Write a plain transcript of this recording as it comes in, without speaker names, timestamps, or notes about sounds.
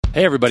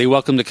Hey everybody,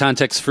 welcome to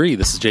Context Free.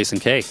 This is Jason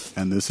K.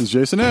 And this is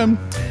Jason M.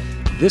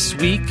 This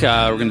week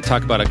we're going to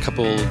talk about a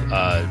couple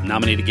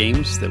nominated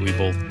games that we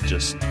both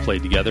just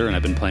played together, and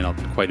I've been playing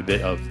quite a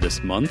bit of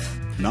this month.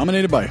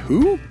 Nominated by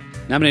who?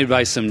 Nominated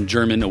by some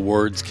German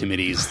awards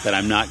committees that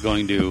I'm not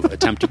going to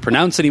attempt to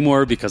pronounce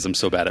anymore because I'm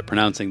so bad at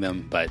pronouncing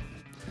them, but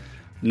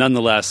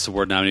nonetheless,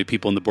 award-nominated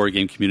people in the board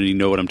game community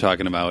know what I'm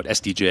talking about.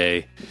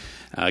 SDJ,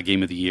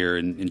 Game of the Year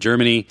in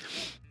Germany.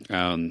 So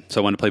I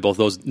want to play both of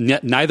those,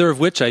 neither of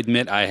which I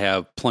admit I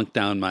have plunked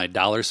down my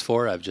dollars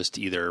for. I've just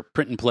either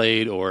print and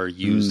played or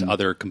used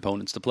other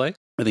components to play.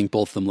 I think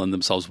both of them lend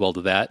themselves well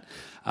to that.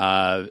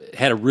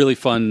 Had a really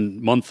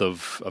fun month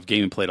of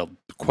gaming, played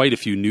quite a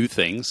few new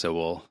things, so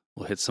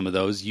we'll hit some of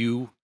those.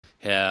 You,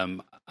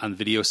 on the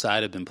video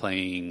side, have been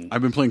playing...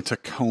 I've been playing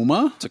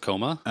Tacoma.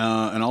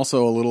 And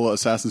also a little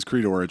Assassin's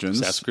Creed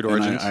Origins.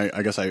 And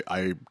I guess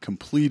I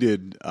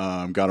completed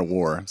God of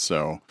War,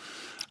 so...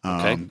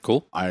 Okay,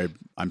 cool.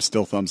 I'm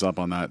still thumbs up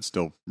on that.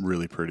 Still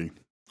really pretty.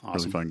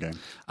 Awesome. Really fun game.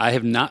 I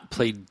have not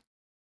played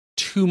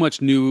too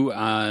much new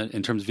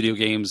in terms of video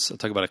games. I'll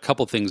talk about a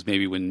couple things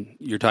maybe when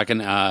you're talking.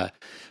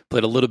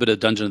 Played a little bit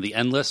of Dungeon of the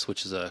Endless,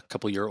 which is a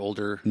couple year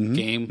older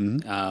game.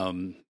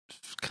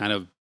 Kind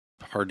of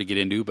hard to get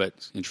into, but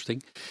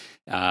interesting.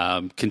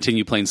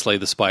 Continue playing Slay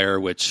the Spire,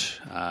 which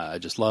I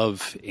just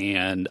love,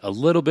 and a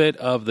little bit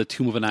of the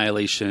Tomb of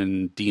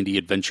Annihilation D&D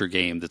adventure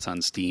game that's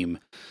on Steam,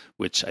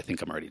 which I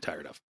think I'm already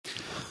tired of.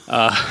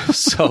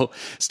 So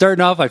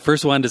starting off, I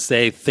first wanted to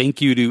say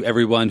thank you to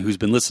everyone who's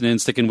been listening,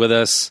 sticking with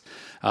us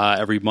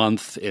every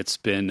month. It's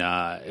been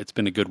a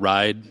good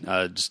ride.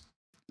 Just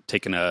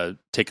taking a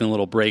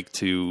little break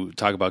to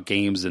talk about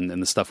games and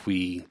the stuff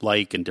we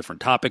like and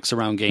different topics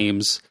around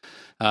games.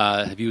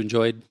 Have you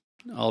enjoyed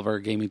all of our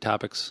gaming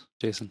topics,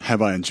 Jason?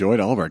 Have I enjoyed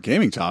all of our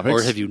gaming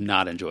topics, or have you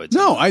not enjoyed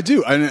some? No, I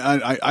do.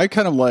 I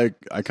kind of like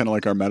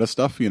our meta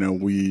stuff. You know,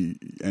 we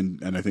and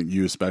I think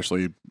you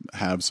especially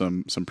have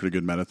some pretty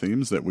good meta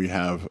themes that we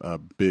have a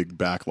big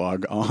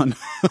backlog on.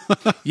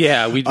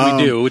 Yeah, we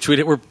do. Which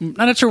we're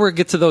not sure we'll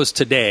get to those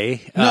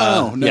today.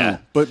 No. Yeah.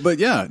 But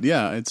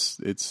yeah.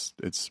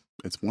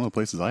 It's one of the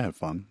places I have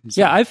fun.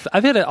 So. Yeah,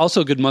 I've had also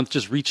a good month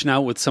just reaching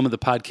out with some of the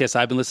podcasts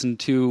I've been listening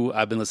to.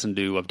 I've been listening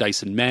to Of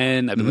Dice and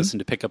Men. I've been listening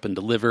to Pick Up and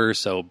Deliver.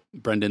 So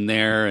Brendan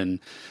there and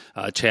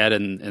Chad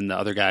and the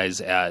other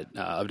guys at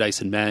Of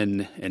Dice and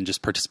Men, and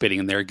just participating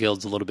in their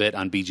guilds a little bit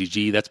on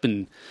BGG. That's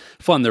been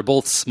fun. They're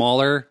both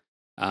smaller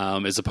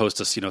as opposed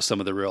to some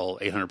of the real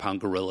 800-pound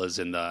gorillas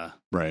in the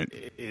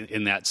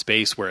in that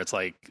space where it's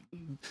like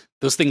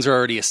those things are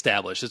already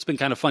established. It's been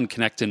kind of fun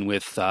connecting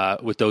with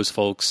those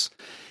folks.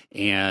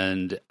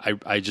 And I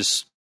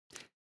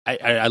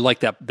like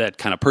that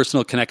kind of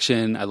personal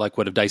connection. I like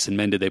what Of Dice and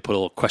Men did. They put a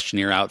little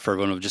questionnaire out for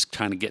everyone of just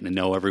kind of getting to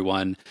know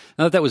everyone.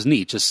 I thought that was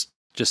neat, just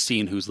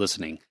seeing who's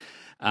listening.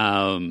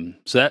 So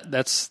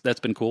that's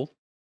been cool.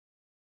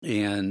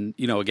 And,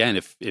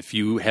 again, if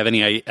you have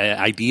any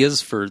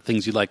ideas for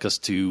things you'd like us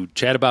to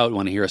chat about,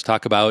 want to hear us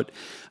talk about,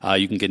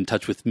 you can get in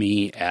touch with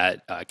me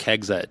at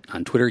Kegs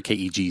on Twitter,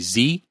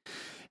 KEGZ.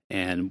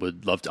 And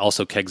would love to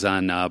also Kegs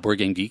on Board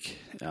Game Geek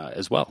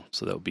as well.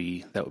 So that would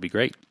be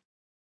great.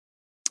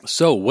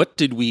 So what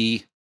did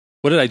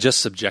I just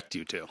subject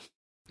you to?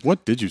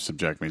 What did you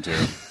subject me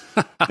to?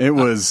 It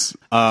was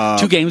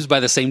two games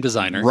by the same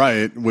designer,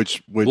 right?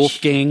 Which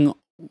Wolfgang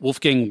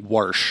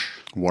Warsch.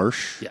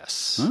 Warsch,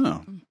 yes.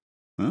 Oh.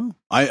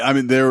 I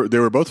mean they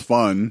were both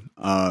fun.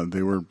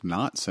 They were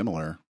not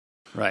similar.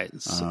 Right.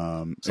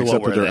 So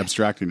except for their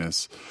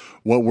abstractiness.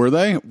 What were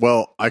they?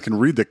 Well, I can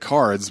read the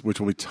cards, which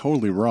will be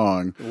totally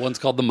wrong. One's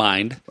called The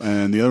Mind.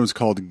 And the other one's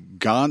called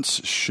Ganz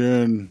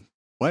schön...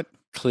 What?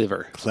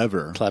 Clever.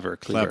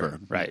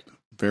 Right.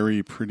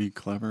 Very pretty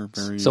clever.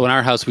 Very. So in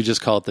our house, we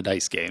just call it the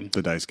dice game.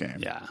 The dice game.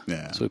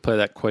 Yeah. So we play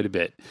that quite a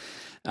bit.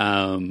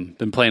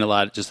 Been playing a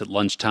lot just at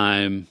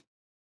lunchtime.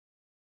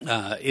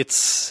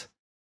 It's...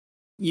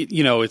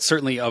 it's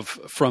certainly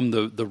from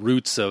the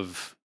roots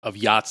of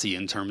Yahtzee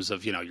in terms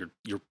of,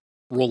 you're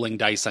rolling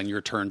dice on your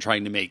turn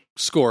trying to make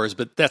scores,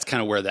 but that's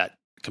kind of where that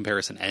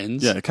comparison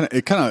ends. Yeah,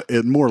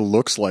 it more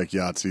looks like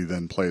Yahtzee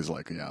than plays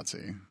like a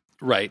Yahtzee.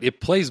 Right. It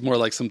plays more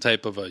like some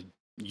type of a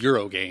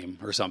Euro game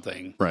or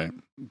something. Right.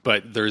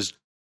 But there's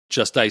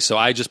just dice. So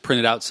I just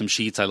printed out some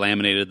sheets. I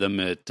laminated them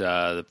at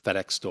the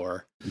FedEx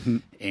store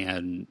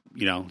and,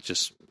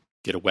 just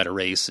get a wet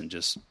erase and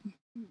just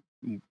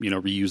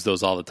reuse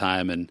those all the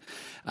time. And,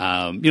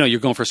 you're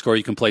going for a score.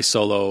 You can play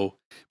solo,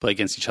 play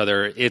against each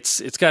other.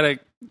 It's got a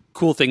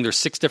cool thing. There's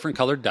 6 different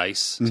colored dice.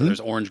 So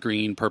there's orange,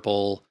 green,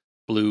 purple,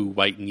 blue,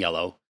 white, and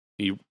yellow.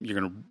 You're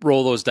going to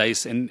roll those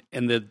dice. And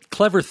the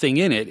clever thing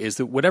in it is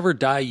that whatever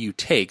die you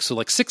take, so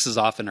like 6s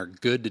often are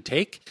good to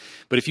take,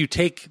 but if you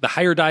take the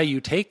higher die you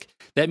take,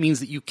 that means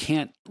that you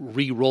can't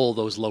re-roll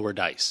those lower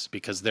dice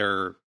because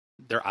they're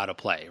out of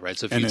play, right?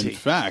 So in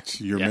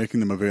fact, you're making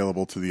them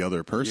available to the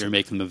other person. You're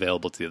making them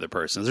available to the other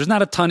person. There's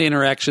not a ton of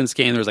interaction in this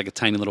game. There's like a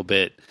tiny little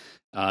bit.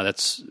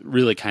 That's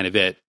really kind of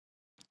it.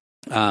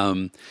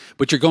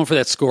 But you're going for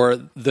that score.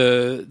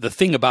 The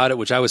thing about it,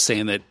 which I was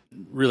saying that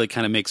really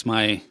kind of makes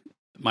my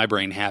my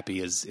brain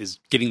happy is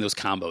getting those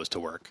combos to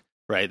work.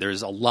 Right?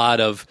 There's a lot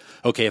of,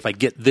 okay, if I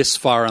get this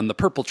far on the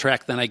purple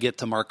track, then I get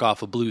to mark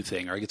off a blue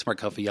thing, or I get to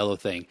mark off a yellow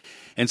thing.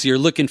 And so you're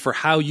looking for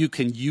how you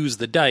can use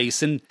the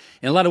dice. And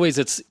in a lot of ways,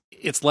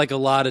 it's like a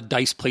lot of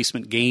dice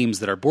placement games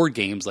that are board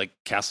games, like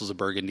Castles of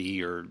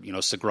Burgundy or,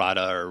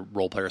 Sagrada or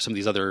Role Player, or some of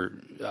these other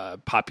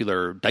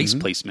popular dice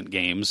placement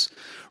games,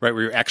 right?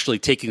 Where you're actually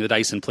taking the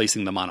dice and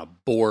placing them on a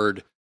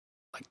board,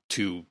 like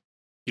to,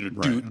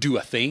 do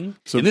a thing.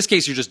 So in this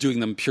case, you're just doing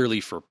them purely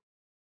for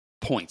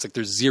points. Like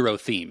there's zero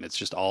theme. It's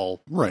just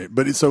all right.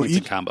 But so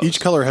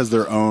each color has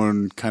their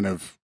own kind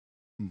of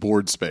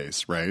board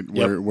space, right?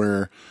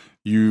 Where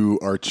you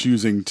are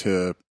choosing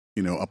to,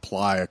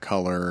 apply a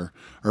color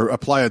or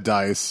apply a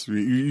dice.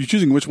 You're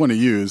choosing which one to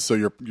use. So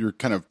you're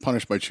kind of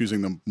punished by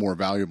choosing the more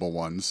valuable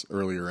ones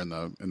earlier in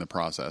the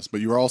process.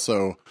 But you're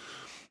also,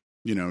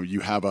 you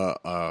have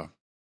a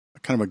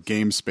kind of a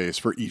game space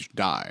for each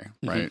die,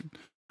 right?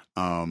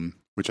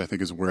 Which I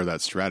think is where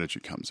that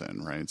strategy comes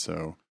in, right?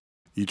 So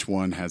each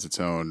one has its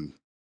own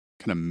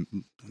kind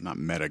of not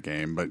meta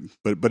game, but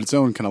its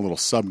own kind of little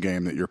sub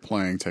game that you're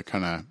playing to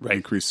kind of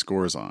increase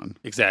scores on.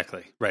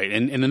 Exactly. Right.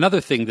 And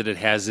another thing that it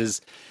has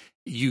is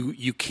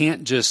you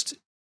can't just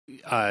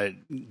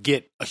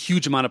get a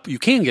huge amount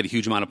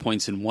of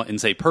points in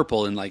say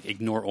purple and like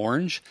ignore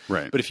orange.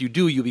 Right. But if you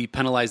do, you'll be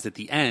penalized at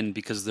the end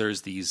because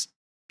there's these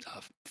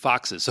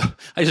foxes. So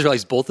I just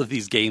realized both of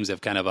these games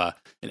have kind of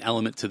an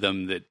element to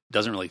them that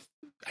doesn't really.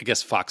 I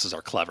guess foxes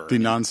are clever. The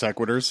non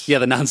sequiturs? Yeah,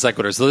 the non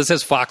sequiturs. So this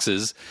has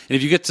foxes. And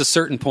if you get to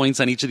certain points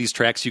on each of these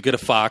tracks, you get a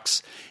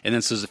fox. And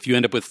then says if you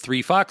end up with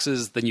 3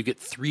 foxes, then you get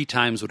 3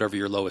 times whatever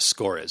your lowest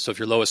score is. So if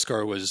your lowest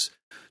score was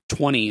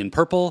 20 in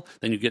purple,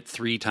 then you get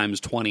 3 times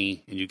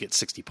 20 and you get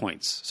 60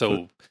 points.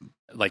 So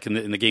like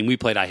in the game we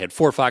played, I had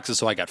 4 foxes,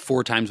 so I got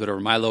 4 times whatever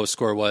my lowest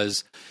score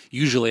was.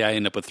 Usually I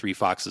end up with 3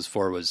 foxes.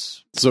 4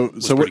 was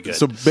pretty good.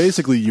 So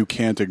basically you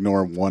can't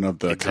ignore one of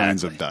the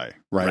kinds of die,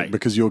 right?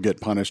 Because you'll get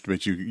punished,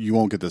 but you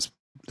won't get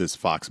this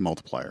fox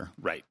multiplier.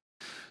 Right.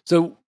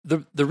 So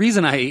the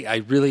reason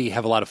I really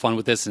have a lot of fun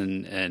with this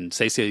and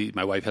Stacey,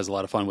 my wife, has a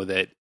lot of fun with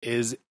it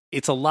is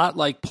it's a lot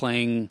like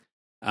playing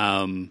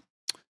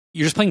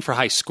you're just playing for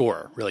high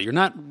score, really. You're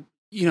not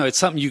it's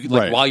something you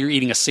like while you're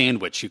eating a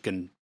sandwich, you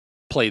can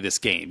play this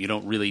game. You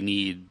don't really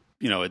need,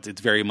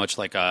 it's very much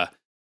like you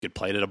could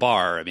play it at a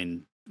bar. I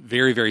mean,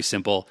 very, very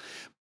simple.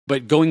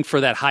 But going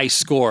for that high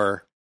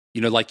score,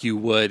 like you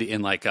would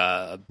in like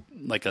a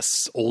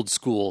old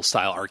school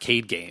style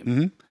arcade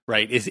game,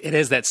 right? It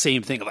has that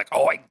same thing of like,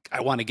 oh,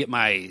 I want to get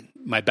my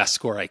best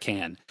score I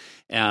can.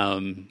 It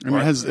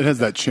has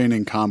that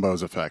chaining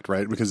combos effect,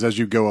 right? Because as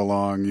you go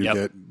along, you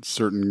get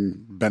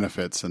certain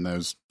benefits and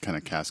those kind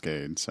of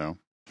cascade. So.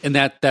 And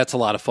that's a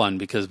lot of fun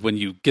because when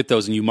you get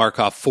those and you mark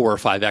off 4 or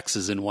 5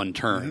 X's in one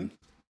turn,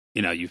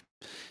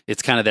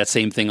 it's kind of that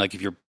same thing. Like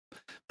if you're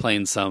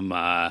playing some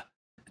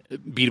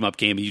beat 'em up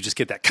game and you just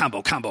get that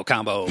combo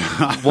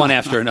one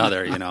after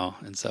another,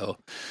 and so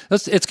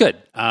it's good.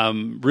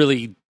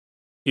 Really,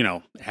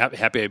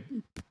 happy I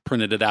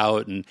printed it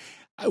out, and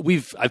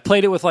I've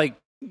played it with like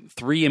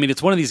 3. I mean,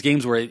 it's one of these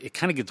games where it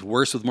kind of gets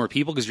worse with more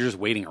people because you're just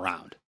waiting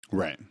around,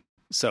 right?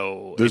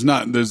 So there's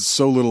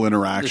so little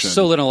interaction. There's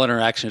so little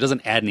interaction. It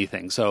doesn't add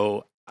anything.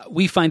 So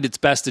we find it's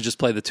best to just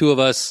play the 2 of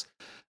us.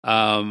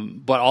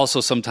 But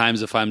also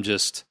sometimes if I'm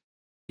just,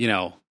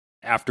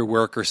 after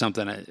work or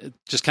something,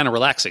 just kind of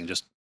relaxing,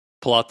 just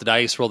pull out the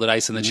dice, roll the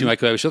dice, and then she might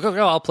go, she'll go,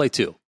 I'll play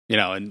 2,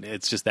 and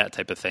it's just that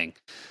type of thing.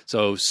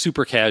 So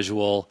super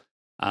casual.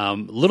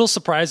 Little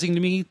surprising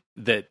to me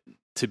that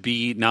to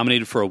be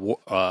nominated for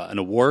an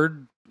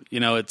award,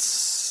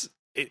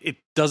 it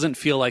doesn't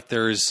feel like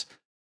there's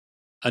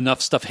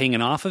enough stuff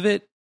hanging off of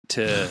it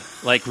to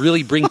like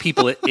really bring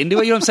people into it. You know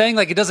what I'm saying?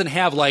 Like it doesn't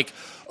have like,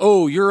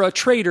 oh, you're a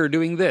traitor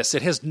doing this.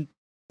 There's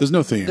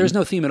no theme. There's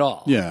no theme at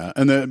all. Yeah.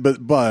 And then,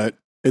 but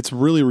it's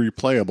really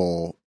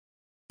replayable,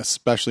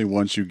 especially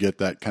once you get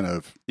that kind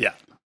of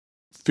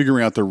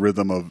figuring out the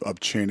rhythm of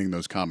chaining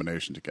those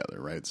combinations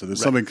together. Right. So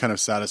there's something kind of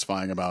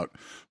satisfying about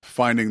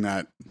finding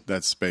that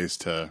space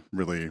to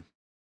really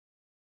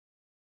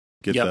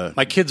get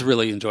my kids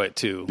really enjoy it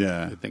too.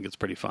 Yeah. I think it's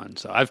pretty fun.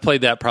 So I've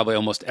played that probably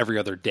almost every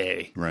other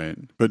day. Right.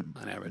 But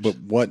on average. But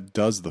what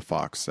does the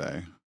fox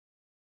say?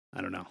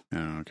 I don't know.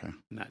 Oh, okay.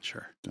 I'm not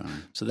sure.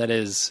 Darn. So that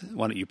is,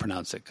 why don't you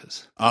pronounce it?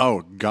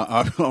 Oh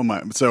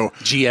my. So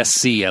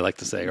GSC, I like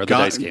to say, or the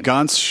dice game.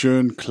 Ganz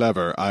schön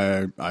clever.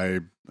 I'm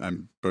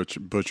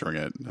butchering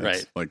it. It's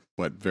right. Like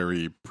what?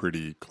 Very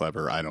pretty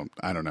clever. I don't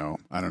know.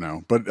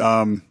 But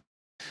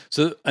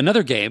so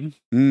another game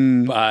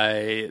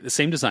by the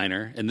same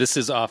designer, and this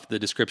is off the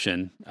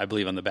description, I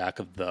believe, on the back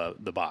of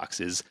the box,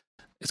 it's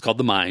called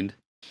The Mind.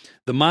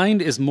 The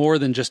Mind is more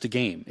than just a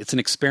game. It's an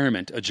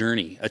experiment, a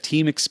journey, a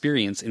team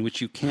experience in which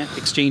you can't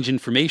exchange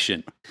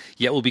information,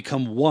 yet will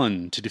become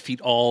one to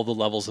defeat all the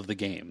levels of the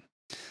game.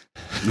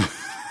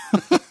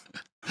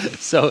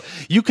 So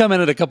you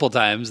commented a couple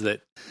times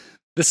that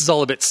this is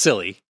all a bit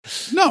silly.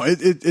 No,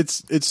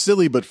 it's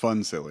silly but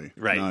fun silly.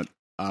 Right.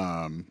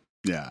 Not,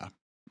 yeah.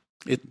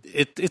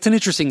 It's an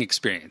interesting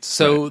experience.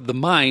 So the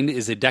Mind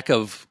is a deck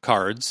of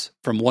cards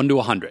from 1 to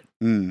 100.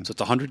 So it's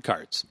 100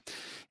 cards.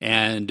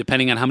 And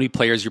depending on how many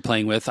players you're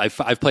playing with,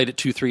 I've played it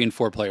 2, 3, and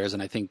 4 players,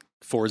 and I think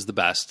 4 is the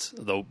best,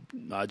 though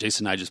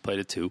Jason and I just played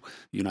it 2.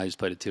 You and I just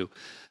played it 2.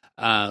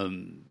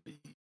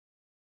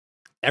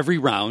 Every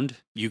round,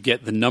 you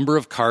get the number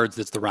of cards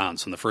that's the round.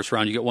 So in the first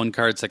round, you get 1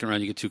 card. Second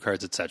round, you get 2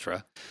 cards,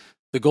 etc.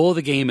 The goal of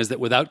the game is that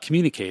without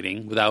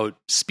communicating, without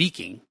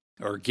speaking,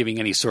 or giving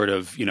any sort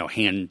of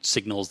hand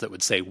signals that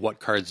would say what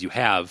cards you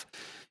have,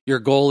 your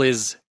goal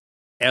is,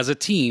 as a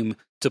team,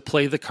 to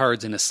play the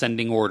cards in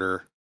ascending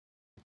order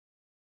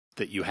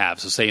that you have.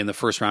 So say in the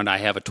first round I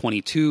have a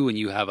 22 and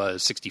you have a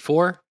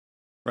 64,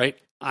 right?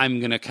 I'm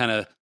going to kind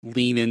of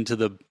lean into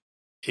the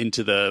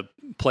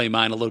play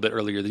mine a little bit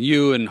earlier than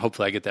you, and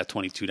hopefully I get that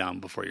 22 down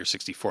before you're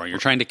 64. And you're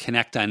trying to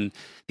connect on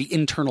the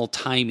internal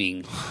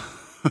timing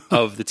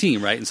of the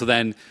team, right? And so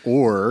then,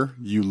 or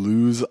you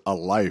lose a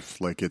life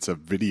like it's a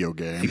video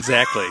game.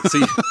 Exactly.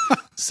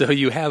 So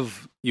you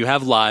have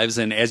lives,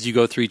 and as you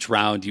go through each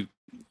round, you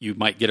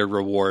might get a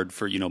reward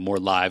for more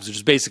lives, which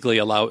is basically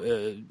allow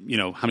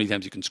how many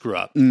times you can screw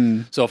up.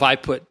 So if I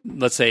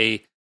let's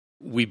say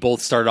we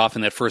both started off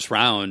in that first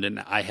round and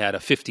I had a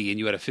 50 and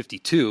you had a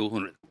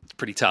 52, it's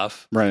pretty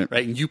tough, right?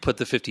 And you put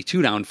the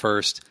 52 down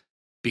first,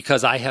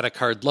 because I had a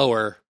card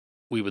lower,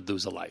 we would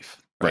lose a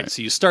life, right?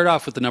 So you start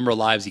off with the number of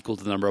lives equal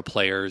to the number of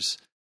players,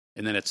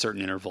 and then at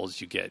certain intervals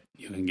you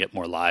can get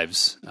more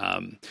lives.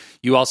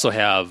 You also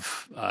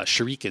have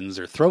shurikens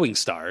or throwing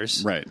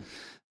stars, right?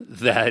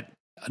 That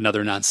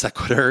another non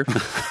sequitur.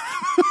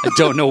 I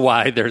don't know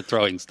why they're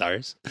throwing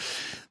stars.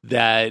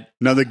 Now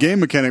the game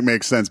mechanic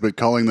makes sense, but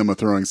calling them a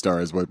throwing star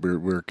is what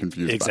we're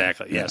confused.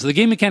 Exactly. by. Yeah. So the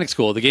game mechanic's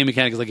cool. The game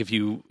mechanic is like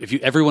if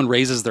everyone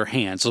raises their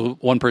hand, so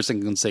one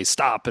person can say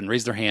stop and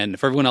raise their hand.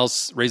 If everyone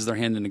else raises their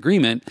hand in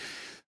agreement,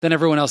 then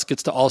everyone else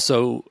gets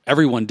to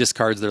everyone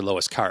discards their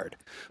lowest card.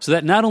 So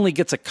that not only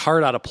gets a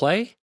card out of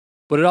play,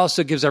 but it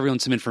also gives everyone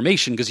some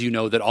information, because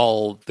that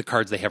all the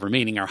cards they have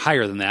remaining are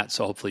higher than that.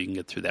 So hopefully you can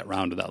get through that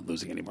round without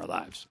losing any more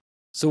lives.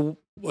 So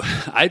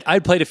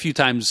I'd played a few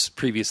times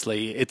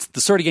previously. It's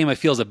the sort of game I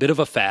feel is a bit of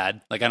a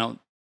fad. Like I don't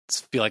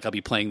feel like I'll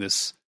be playing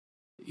this,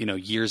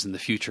 years in the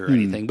future or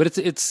anything. But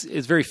it's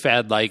very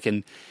fad-like,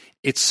 and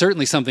it's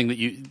certainly something that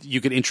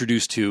you could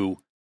introduce to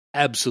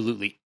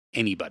absolutely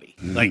anybody.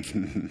 Like,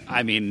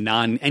 I mean,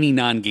 any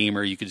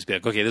non-gamer, you could just be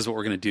like, okay, this is what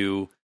we're going to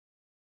do.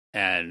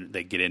 And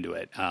they get into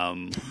it.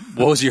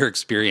 What was your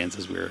experience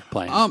as we were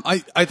playing?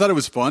 I thought it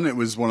was fun. It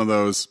was one of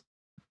those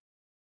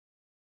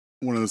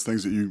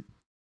things that you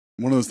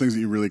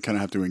really kind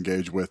of have to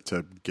engage with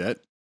to get,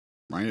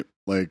 right?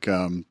 Like,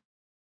 the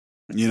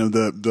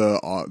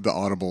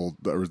audible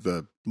or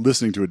the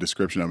listening to a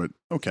description of it.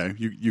 Okay,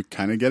 you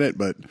kind of get it,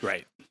 but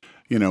right.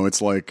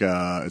 It's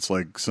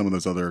like some of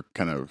those other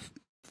kind of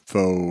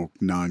faux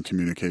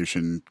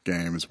non-communication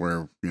games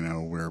where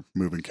we're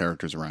moving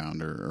characters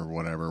around or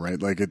whatever,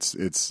 right? Like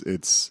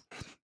it's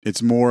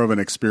more of an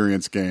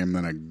experience game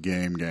than a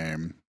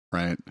game,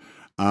 right?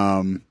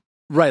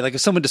 Right, like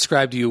if someone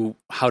described to you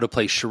how to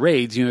play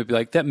charades, you might be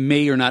like, that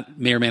may or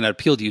may not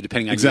appeal to you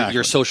depending on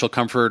your social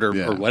comfort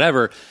or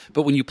whatever.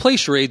 But when you play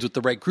charades with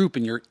the right group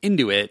and you're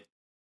into it,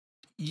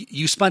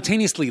 you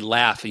spontaneously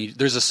laugh, and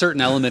there's a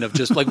certain element of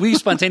just like we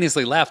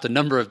spontaneously laughed a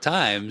number of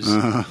times,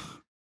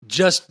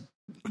 just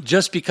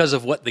because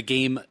of what the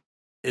game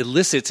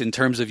elicits in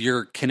terms of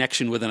your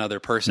connection with another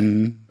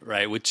person,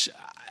 right? Which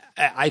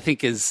I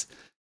think it's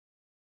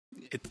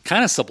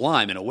kind of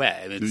sublime in a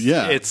way. I mean,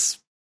 it's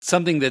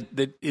something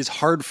that is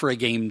hard for a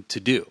game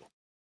to do.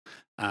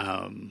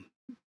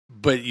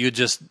 But you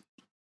just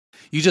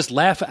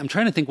laugh. I'm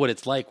trying to think what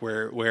it's like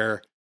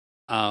where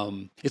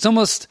it's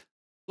almost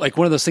like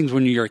one of those things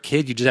when you're a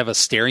kid, you just have a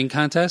staring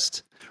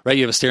contest, right?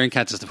 You have a staring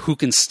contest of who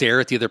can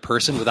stare at the other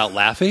person without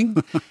laughing.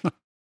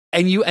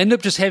 And you end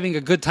up just having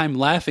a good time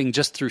laughing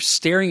just through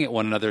staring at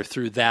one another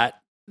through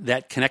that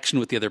connection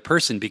with the other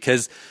person,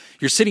 because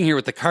you're sitting here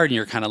with the card and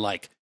you're kind of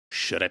like,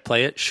 should I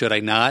play it? Should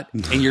I not?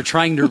 And you're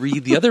trying to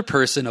read the other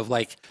person of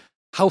like,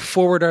 how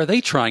forward are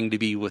they trying to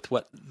be with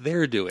what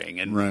they're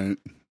doing? And right.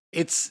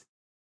 It's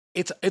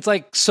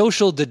like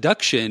social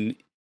deduction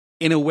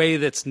in a way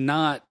that's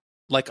not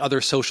like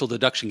other social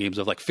deduction games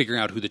of like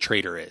figuring out who the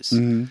traitor is,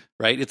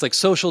 right? It's like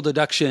social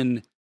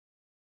deduction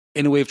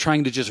in a way of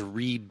trying to just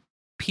read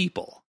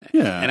people.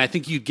 Yeah. And I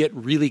think you'd get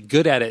really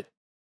good at it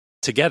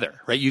together,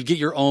 right? You'd get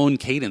your own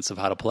cadence of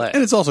how to play.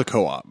 And it's also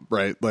co-op,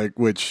 right? Like,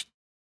 which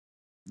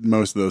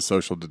most of those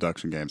social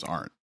deduction games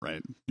aren't,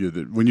 right?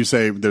 When you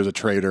say there's a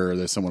traitor or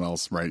there's someone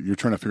else, right? You're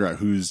trying to figure out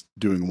who's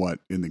doing what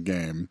in the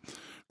game,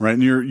 right?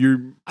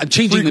 And I'm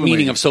changing the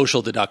meaning of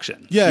social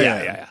deduction.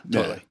 Yeah,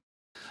 totally.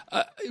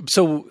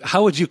 So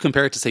how would you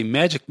compare it to, say,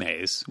 Magic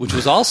Maze, which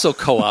was also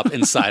co-op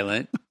and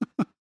silent,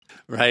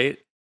 right?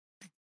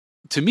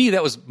 To me,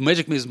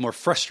 Magic Maze was more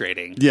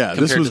frustrating. Yeah,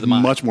 this was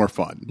much more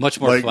fun.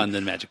 Much more fun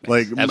than Magic Maze.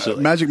 Like,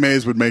 absolutely. Magic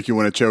Maze would make you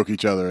want to choke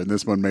each other, and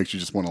this one makes you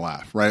just want to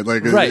laugh, right?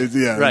 Like, right.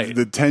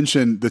 The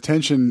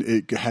tension,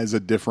 it has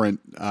a different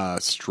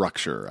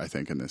structure, I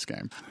think, in this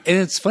game. And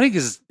it's funny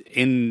because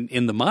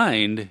in the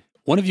mind,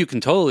 one of you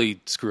can totally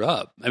screw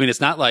up. I mean,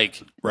 it's not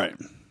like right,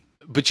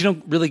 but you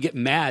don't really get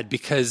mad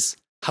because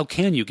how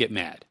can you get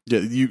mad? Yeah,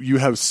 you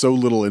have so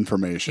little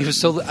information.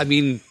 I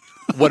mean,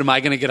 what am I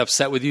going to get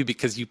upset with you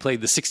because you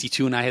played the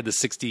 62 and I had the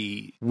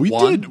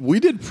 61? We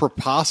did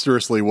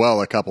preposterously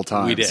well a couple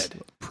times. We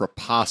did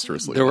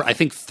preposterously. There were, I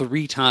think,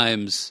 3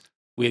 times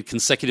we had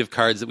consecutive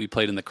cards that we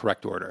played in the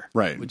correct order.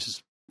 Right, which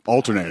is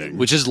alternating,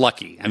 which is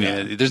lucky. I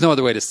mean, there's no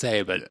other way to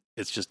say, but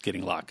it's just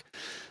getting luck.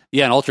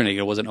 Yeah, and alternating.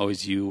 It wasn't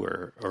always you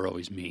or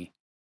always me.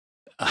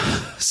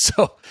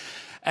 So,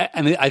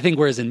 I mean, I think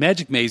whereas in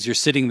Magic Maze, you're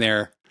sitting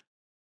there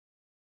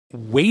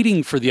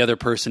waiting for the other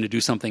person to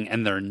do something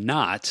and they're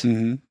not.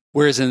 Mm-hmm.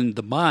 Whereas in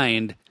the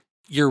mind,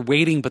 you're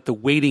waiting, but the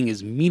waiting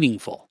is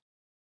meaningful.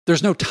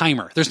 There's no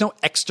timer. There's no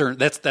external.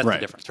 That's right. The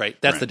difference, right?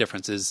 That's the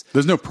difference. Is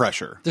there's no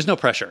pressure. There's no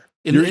pressure.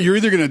 You're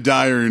either going to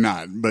die or you're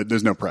not, but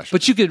there's no pressure.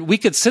 But we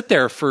could sit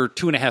there for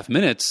 2.5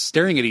 minutes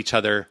staring at each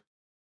other,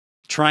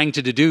 trying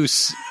to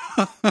deduce.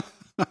 At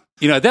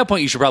that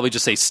point, you should probably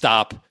just say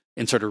stop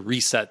and sort of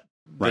reset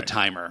the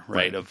timer,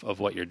 right. Of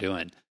what you're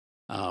doing.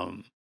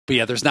 But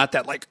yeah, there's not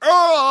that like,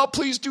 oh,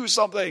 please do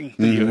something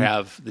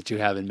that you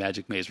have in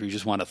Magic Maze where you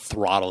just want to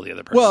throttle the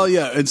other person. Well,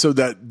 yeah, and so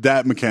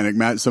that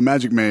mechanic, so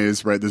Magic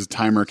Maze, right? There's a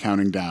timer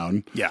counting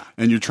down. Yeah,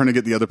 and you're trying to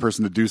get the other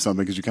person to do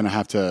something because you kind of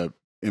have to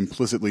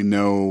implicitly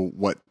know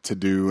what to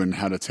do and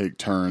how to take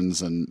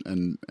turns,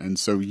 and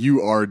so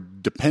you are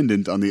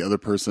dependent on the other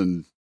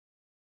person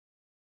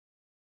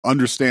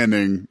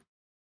understanding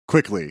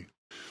quickly,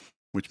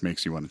 which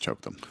makes you want to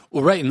choke them.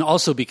 Well, right, and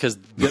also because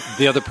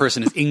the other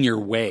person is in your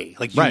way.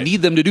 Like you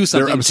need them to do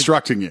something. They're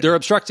obstructing you. They're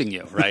obstructing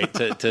you, right?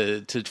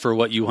 to for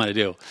what you want to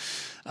do.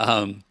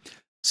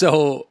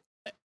 So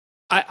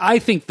I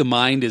think the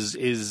mind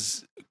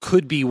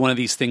could be one of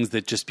these things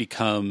that just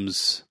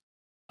becomes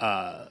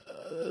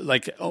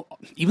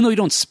even though you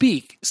don't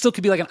speak, it still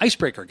could be like an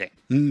icebreaker game.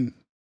 Mm.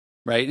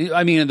 Right.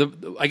 I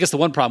mean, I guess the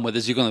one problem with it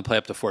is you can only play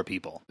up to 4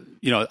 people.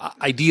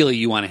 Ideally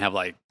you want to have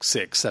like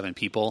 6, 7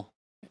 people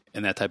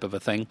and that type of a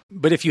thing.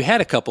 But if you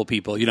had a couple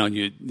people, and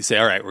you say,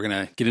 all right, we're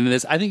going to get into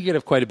this, I think you could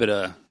have quite a bit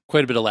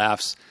of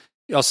laughs.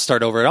 You also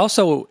start over. It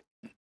also,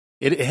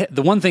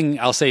 the one thing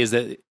I'll say is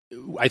that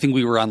I think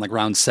we were on like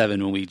round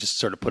 7 when we just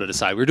sort of put it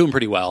aside. We were doing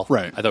pretty well.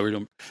 Right. I thought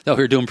we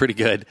were doing pretty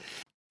good.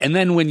 And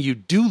then when you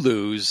do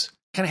lose,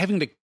 kind of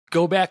having to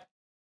go back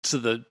to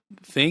the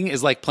thing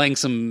is like playing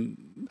something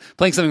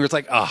where it's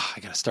like, oh, I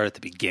got to start at the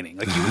beginning.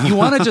 Like you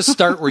want to just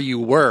start where you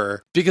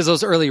were because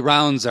those early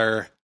rounds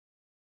are,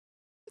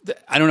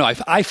 I don't know.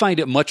 I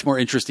find it much more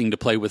interesting to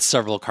play with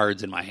several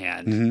cards in my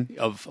hand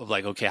of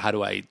like, okay, how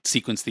do I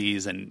sequence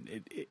these?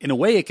 And in a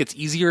way it gets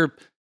easier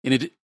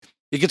it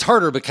gets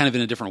harder, but kind of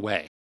in a different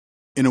way.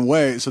 In a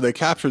way, so they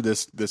captured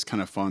this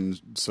kind of fun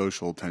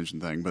social tension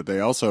thing, but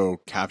they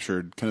also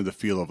captured kind of the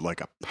feel of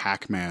like a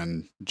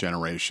Pac-Man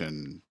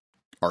generation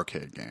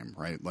arcade game,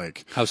 right?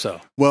 Like how so?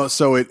 Well,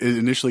 so it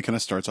initially kind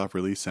of starts off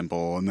really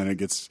simple, and then it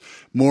gets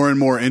more and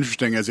more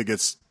interesting as it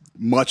gets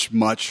much,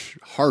 much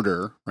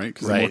harder, right?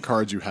 Because the more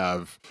cards you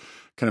have,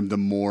 kind of the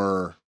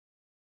more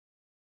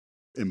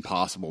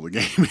impossible the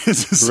game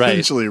is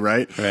essentially,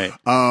 right? Right.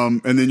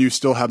 And then you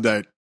still have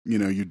that,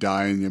 you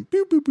die and you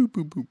boop, boop, boop,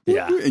 boop, boop,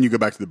 boop, and you go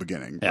back to the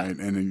beginning, right?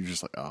 And then you're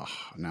just like, oh,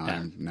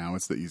 now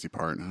it's the easy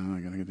part. Oh,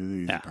 I gotta do the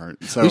easy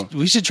part. So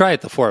we should try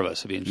it, the 4 of us.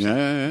 It'd be interesting.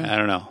 Yeah. I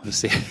don't know. We'll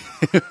see.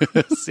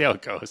 See how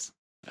it goes.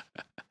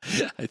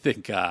 I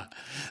think,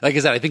 like I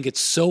said, I think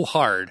it's so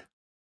hard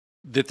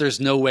that there's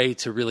no way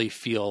to really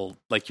feel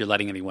like you're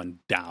letting anyone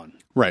down.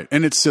 Right.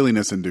 And it's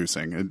silliness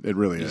inducing. It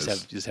really is.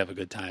 Just have a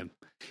good time.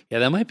 Yeah,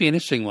 that might be an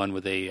interesting one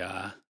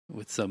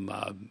with some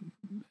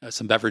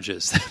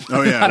beverages.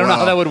 Oh yeah. I don't know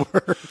how that would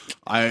work.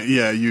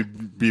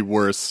 You'd be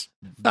worse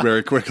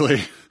very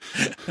quickly.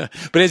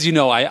 But as you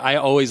know, I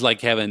always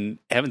like having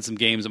some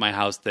games in my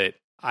house that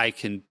I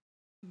can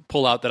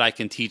pull out that I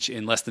can teach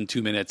in less than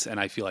 2 minutes, and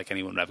I feel like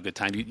anyone would have a good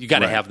time. You got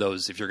to have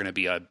those if you're going to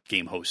be a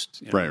game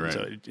host. Right.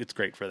 So it's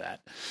great for that.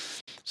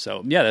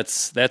 So yeah,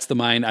 that's the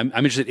mind. I'm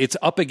interested. It's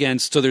up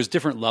against, so there's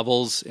different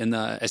levels in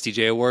the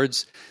STJ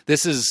Awards.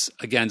 This is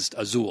against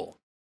Azul.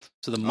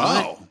 So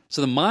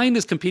the mind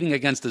is competing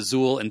against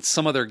Azul and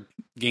some other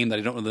game that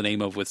I don't know the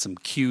name of with some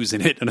Q's in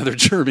it, another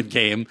German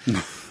game.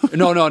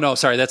 No,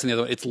 sorry, that's the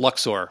other one. It's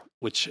Luxor,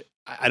 which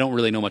I don't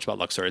really know much about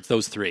Luxor. It's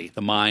those 3,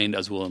 the Mind,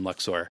 Azul, and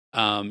Luxor.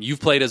 You've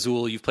played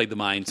Azul, you've played the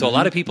Mind. So a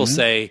lot of people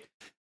say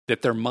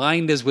that their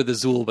mind is with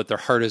Azul, but their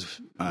heart is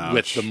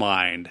with the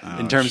Mind.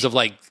 In terms of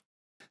like,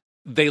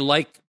 they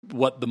like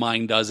what the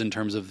Mind does in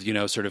terms of,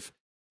 sort of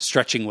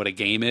stretching what a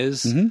game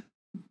is. Mm-hmm.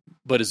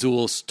 But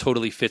Azul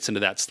totally fits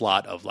into that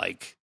slot of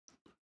like,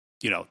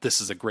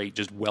 this is a great,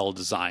 just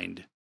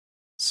well-designed.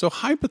 So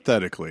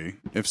hypothetically,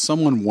 if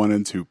someone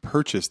wanted to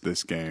purchase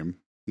this game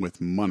with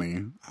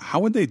money,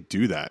 how would they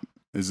do that?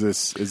 Is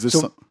this?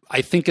 So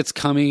I think it's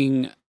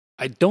coming.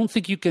 I don't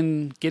think you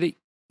can get it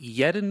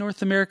yet in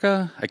North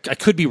America. I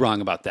could be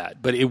wrong about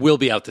that, but it will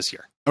be out this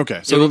year.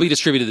 Okay, so it will be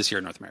distributed this year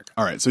in North America.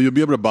 All right, so you'll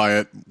be able to buy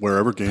it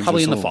wherever games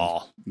probably are sold in the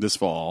fall. This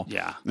fall,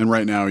 yeah. And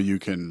right now you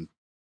can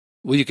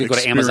Well, you could go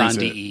to Amazon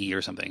DE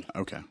or something.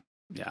 Okay.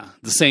 Yeah.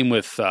 The same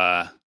with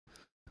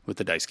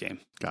the dice game.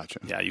 Gotcha.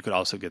 Yeah, you could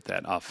also get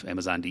that off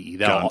Amazon DE.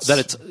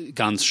 It's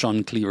Ganz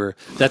Schön Clever.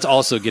 That's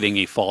also getting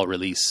a fall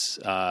release.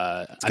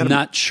 I'm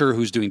not sure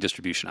who's doing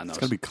distribution on those.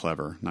 It's got to be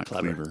clever, not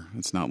clever.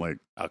 It's not like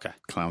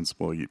clowns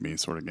will eat me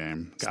sort of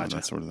game. It's not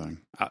that sort of thing.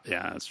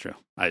 Yeah, that's true.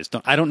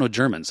 I don't know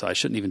German, so I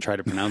shouldn't even try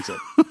to pronounce it.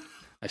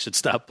 I should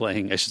stop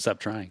playing. I should stop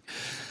trying.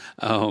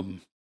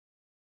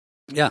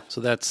 Yeah,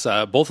 so that's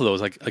both of those.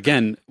 Like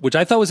again, which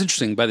I thought was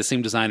interesting by the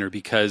same designer,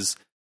 because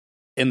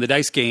in the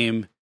dice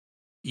game,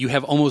 you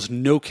have almost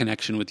no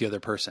connection with the other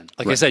person.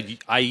 Like I said,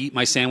 I eat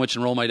my sandwich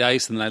and roll my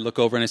dice, and then I look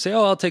over and I say,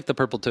 "Oh, I'll take the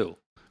purple too,"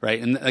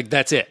 right? And like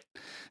that's it.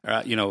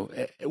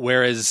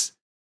 Whereas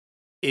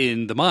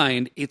in the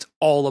mind, it's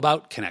all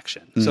about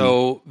connection. Mm-hmm.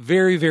 So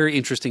very, very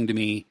interesting to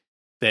me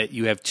that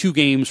you have two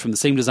games from the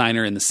same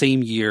designer in the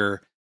same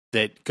year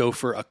that go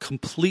for a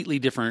completely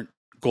different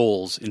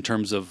goals in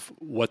terms of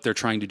what they're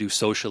trying to do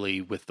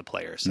socially with the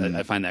players. Mm-hmm.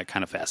 I find that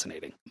kind of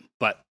fascinating.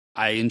 But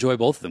I enjoy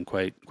both of them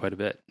quite a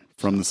bit.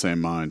 From the same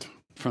mind.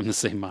 From the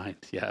same mind.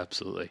 Yeah,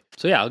 absolutely.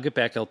 So yeah, I'll get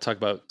back. I'll talk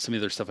about some of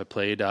the other stuff I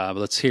played. But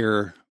let's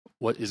hear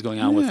what is going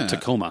on with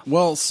Tacoma.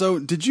 Well, so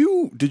did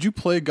you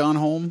play Gone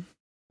Home?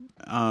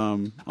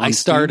 I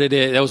started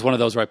it. That was one of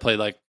those where I played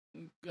like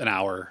an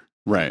hour.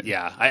 Right.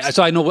 Yeah.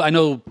 So I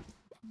know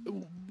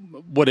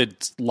what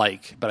it's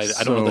like, but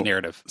I don't know the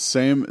narrative.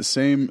 Same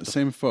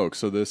folks.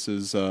 So this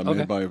is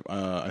made by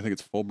I think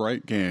it's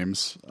Fulbright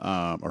Games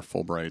or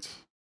Fulbright.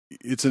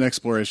 It's an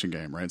exploration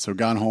game, right? So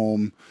Gone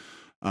Home.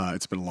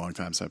 It's been a long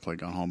time since I played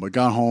Gone Home, but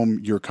Gone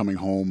Home, you're coming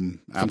home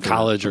from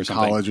college or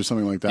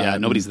something like that. Yeah,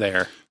 nobody's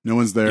there. No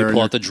one's there. You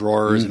pull out the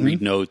drawers and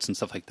read notes and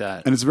stuff like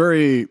that. And it's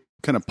very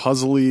kind of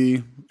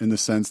puzzly in the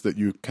sense that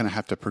you kind of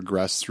have to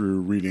progress through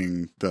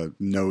reading the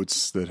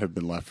notes that have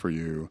been left for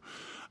you.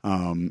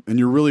 And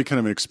you're really kind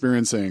of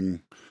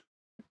experiencing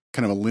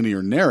kind of a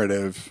linear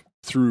narrative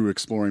through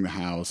exploring the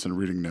house and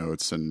reading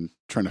notes and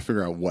trying to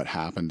figure out what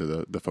happened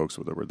to the folks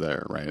that were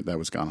there, right? That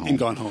was Gone Home. In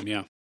Gone Home,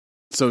 yeah.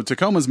 So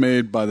Tacoma's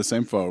made by the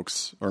same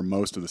folks, or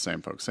most of the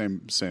same folks,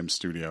 same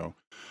studio.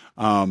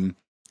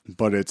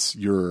 But it's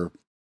you're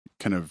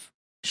kind of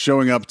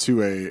showing up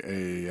to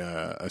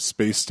a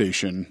space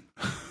station,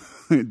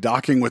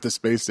 docking with a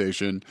space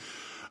station,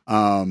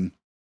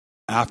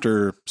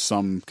 after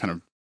some kind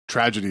of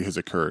tragedy has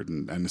occurred,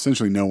 and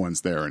essentially no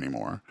one's there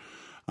anymore.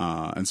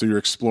 And so you're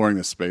exploring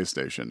the space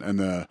station,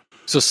 and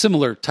so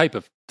similar type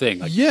of thing.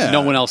 Like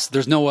no one else.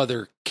 There's no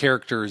other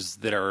characters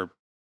that you're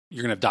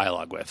gonna have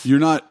dialogue with. You're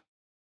not.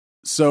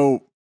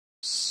 So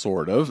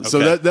sort of.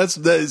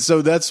 Okay.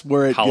 So that's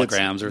where it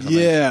holograms gets, or something.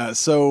 Yeah.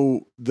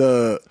 So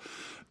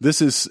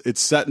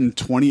it's set in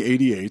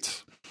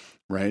 2088,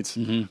 right?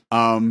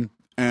 Mm-hmm.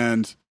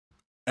 And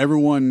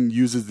everyone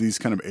uses these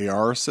kind of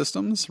AR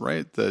systems,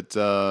 right? That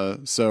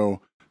so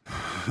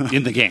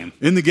in the game.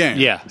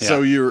 Yeah.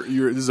 So you're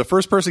this is a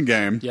first person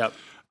game. Yep.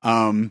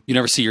 You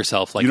never see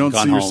yourself like you don't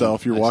see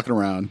yourself. You're walking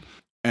around,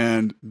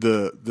 and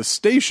the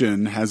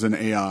station has an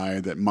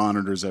AI that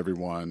monitors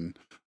everyone.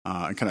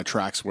 And kind of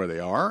tracks where they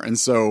are. And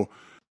so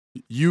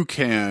you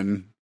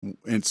can,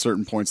 in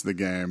certain points of the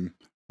game,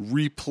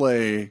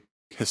 replay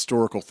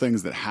historical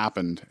things that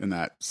happened in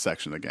that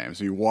section of the game.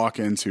 So you walk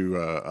into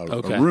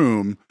a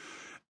room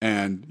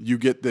and you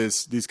get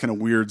these kind of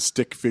weird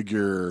stick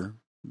figure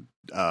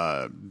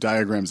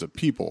diagrams of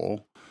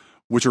people,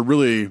 which are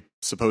really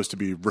supposed to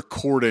be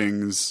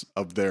recordings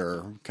of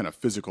their kind of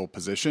physical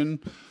position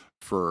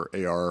for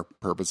AR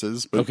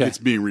purposes, but it's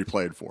being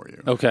replayed for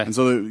you. Okay. And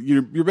so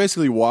you're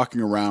basically walking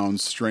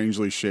around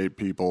strangely shaped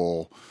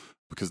people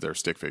because they're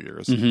stick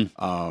figures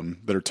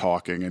that are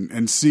talking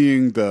and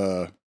seeing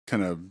the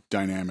kind of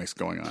dynamics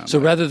going on. So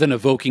rather than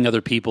evoking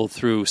other people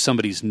through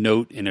somebody's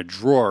note in a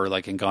drawer,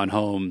 like in Gone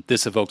Home,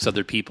 this evokes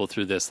other people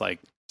through this like.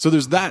 So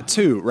there's that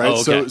too, right?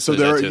 Oh, okay. So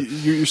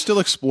you're still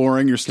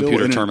exploring. You're still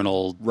computer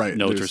terminal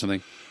notes or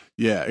something.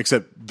 Yeah,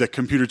 except the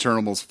computer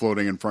terminal is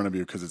floating in front of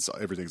you because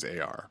everything's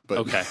AR. But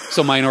okay,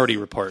 so Minority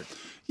Report.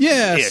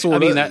 Yeah, sort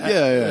of. I mean,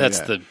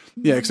 that's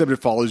except it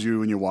follows you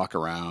when you walk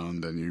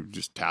around and you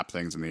just tap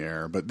things in the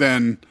air. But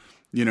then,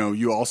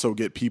 you also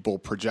get people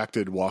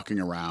projected walking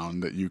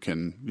around that you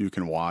can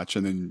watch,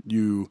 and then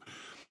you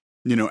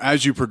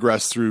as you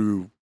progress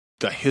through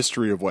the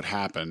history of what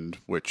happened,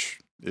 which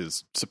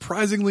is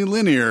surprisingly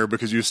linear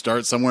because you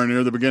start somewhere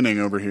near the beginning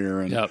over here,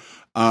 and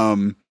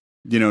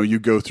you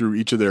go through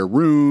each of their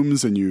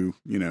rooms and you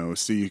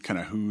see kind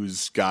of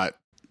who's got,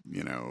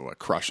 a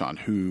crush on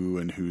who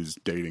and who's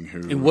dating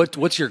who. And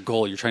what's your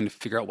goal? You're trying to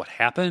figure out what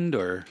happened,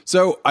 or?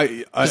 So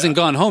because in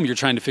Gone Home, you're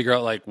trying to figure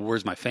out like,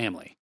 where's my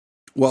family?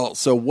 Well,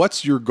 so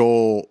what's your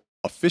goal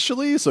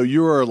officially? So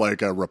you are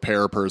like a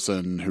repair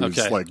person who's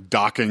like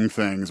docking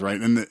things, right?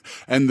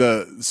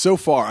 And so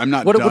far I'm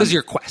not. What is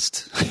your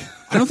quest?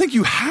 I don't think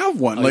you have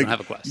one. You don't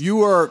have a quest.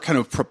 You are kind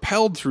of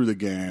propelled through the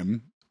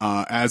game.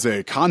 As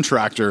a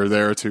contractor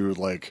there to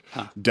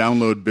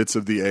download bits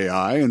of the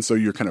AI. And so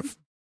you're kind of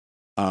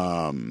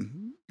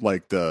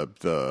like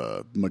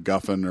the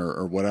MacGuffin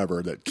or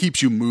whatever that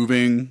keeps you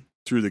moving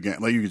through the game,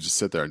 like you could just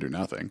sit there and do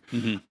nothing.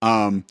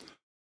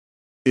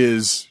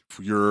 Is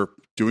you're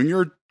doing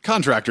your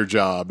contractor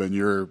job and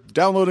you're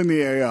downloading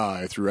the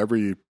AI through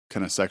every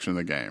kind of section of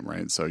the game,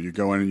 right? So you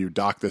go in and you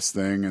dock this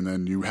thing, and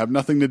then you have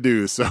nothing to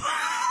do. So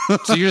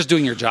so you're just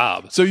doing your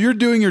job. So you're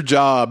doing your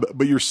job,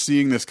 but you're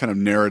seeing this kind of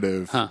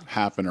narrative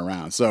happen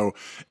around. So,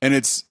 and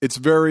it's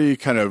very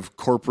kind of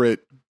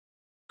corporate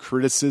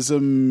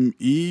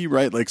criticism-y,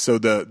 right? Like, so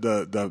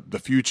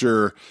the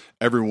future,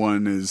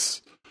 everyone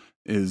is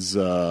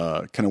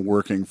kind of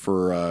working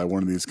for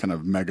one of these kind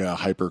of mega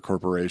hyper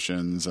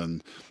corporations,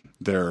 and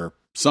they're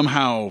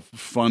somehow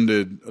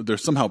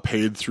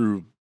paid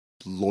through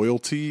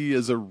loyalty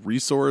as a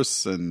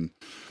resource, and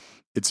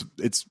it's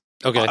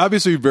okay.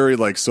 Obviously very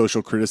like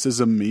social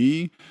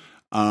criticism-y.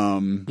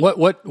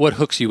 What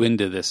hooks you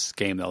into this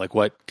game though? Like,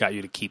 what got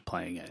you to keep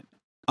playing it?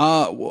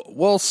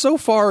 Well, so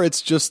far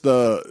it's just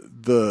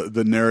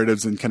the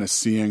narratives and kind of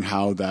seeing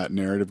how that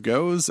narrative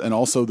goes, and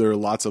also there are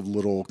lots of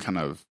little kind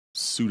of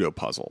pseudo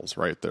puzzles,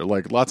 right? There are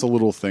like lots of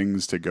little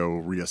things to go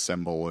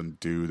reassemble and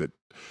do that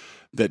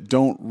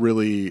don't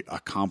really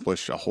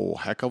accomplish a whole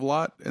heck of a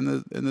lot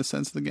in the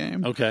sense of the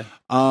game. Okay.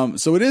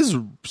 So it is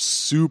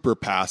super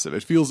passive.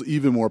 It feels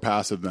even more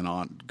passive than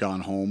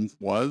Gone Home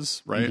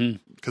was, right?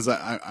 Because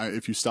I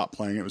if you stop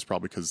playing it was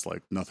probably because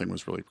like nothing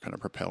was really kind of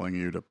propelling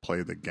you to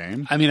play the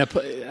game. I mean,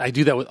 I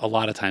do that a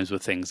lot of times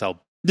with things.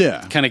 I'll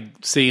kind of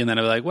see, and then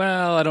I'm like,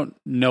 well, I don't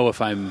know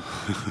if I'm.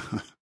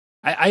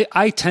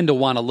 I tend to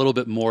want a little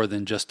bit more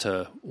than just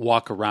to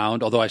walk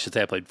around, although I should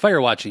say I played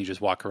Firewatch and you just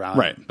walk around.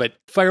 Right. But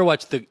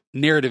Firewatch, the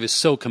narrative is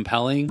so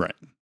compelling right.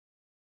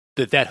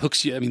 that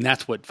hooks you. I mean,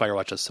 that's what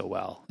Firewatch does so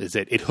well, is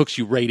that it hooks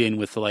you right in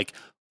with the, like,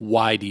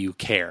 why do you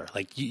care?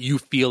 Like, you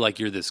feel like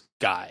you're this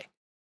guy.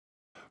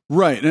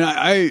 Right.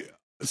 And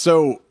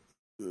So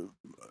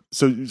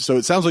it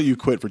sounds like you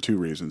quit for two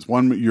reasons.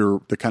 One, you're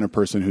the kind of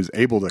person who's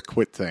able to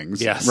quit things,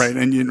 yes, right?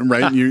 And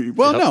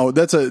no,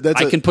 that's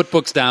I can put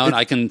books down.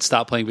 I can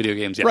stop playing video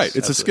games. Yes, right.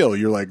 It's absolutely. a skill.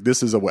 You're like,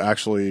 this is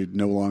actually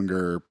no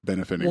longer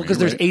benefiting. Well, because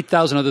there's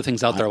 8,000 other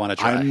things out there I want to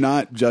try. I'm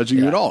not judging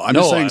you at all. I'm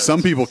just saying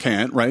some people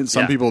can't, right?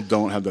 Some people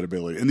don't have that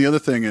ability. And the other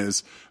thing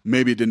is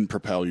maybe it didn't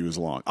propel you as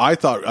long. I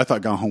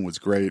thought Gone Home was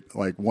great,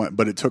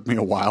 but it took me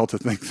a while to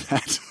think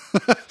that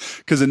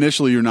because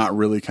initially you're not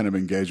really kind of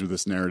engaged with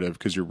this narrative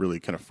because you're really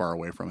kind of far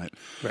away from it.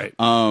 Right.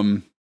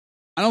 I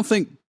don't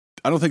think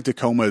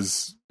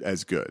Tacoma's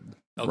as good,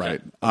 okay.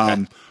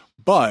 right?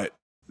 But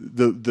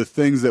the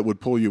things that would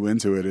pull you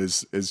into it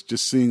is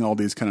just seeing all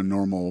these kind of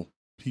normal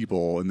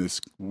people in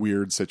this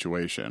weird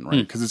situation,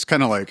 right? Because it's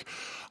kind of like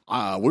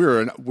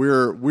we're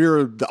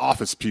the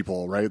office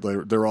people, right?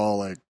 They're all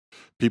like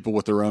people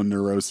with their own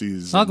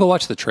neuroses. I'll go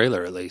watch the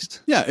trailer at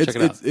least. Yeah,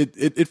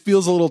 it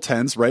feels a little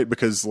tense, right?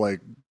 Because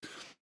like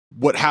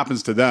what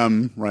happens to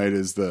them, right,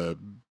 is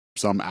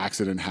some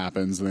accident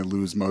happens and they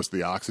lose most of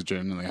the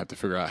oxygen and they have to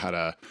figure out how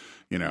to,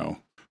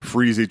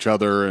 freeze each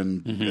other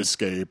and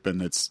escape,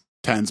 and it's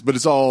tense, but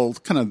it's all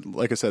kind of,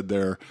 like I said,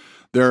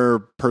 their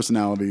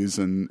personalities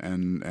and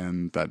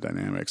that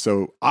dynamic.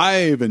 So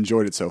I've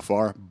enjoyed it so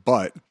far,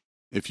 but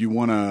if you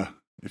want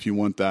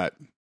that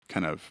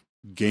kind of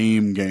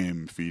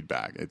game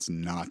feedback, it's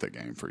not the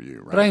game for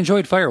you, right? But I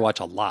enjoyed Firewatch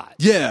a lot.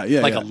 Yeah.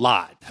 A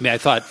lot. I mean, I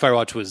thought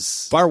Firewatch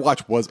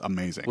was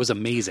amazing.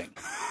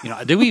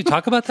 Did we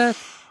talk about that?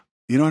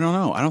 I don't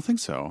know. I don't think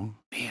so.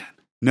 Man.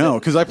 No,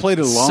 because I played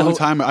it a long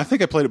time. I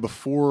think I played it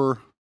before.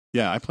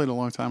 Yeah, I played it a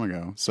long time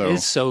ago. So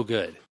it's so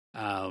good.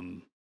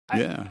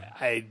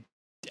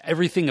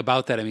 Everything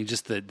about that. I mean,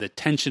 just the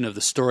tension of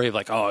the story of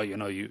like, I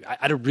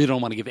really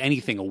don't want to give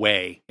anything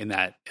away in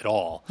that at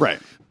all. Right.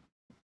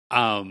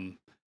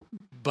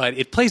 But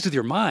it plays with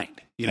your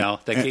mind,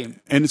 game.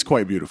 And it's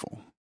quite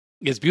beautiful.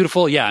 It's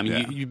beautiful. Yeah. I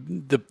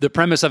mean, the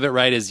premise of it,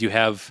 right, is you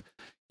have,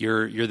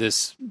 you're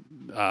this,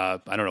 I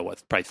don't know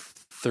what,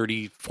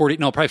 probably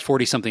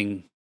 40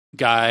 something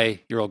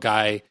year old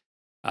guy.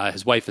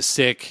 His wife is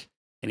sick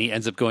and he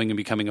ends up going and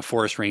becoming a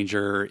forest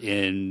ranger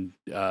in,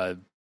 a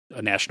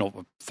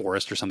national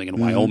forest or something in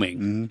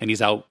Wyoming. And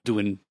he's out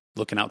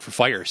looking out for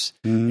fires.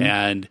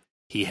 And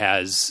he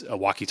has a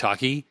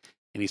walkie-talkie.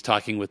 And he's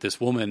talking with this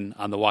woman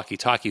on the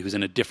walkie-talkie who's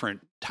in a different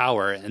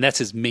tower. And that's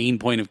his main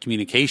point of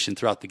communication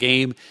throughout the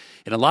game.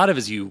 And a lot of it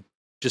is you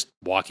just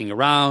walking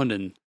around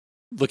and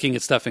looking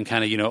at stuff and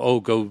kind of,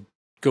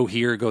 go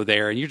here, go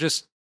there. And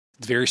it's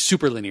very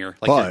super linear.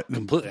 Like you're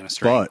completely on a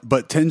string.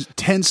 But tense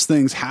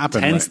things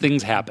happen.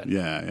 Things happen.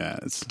 Yeah.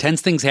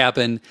 Tense things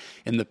happen.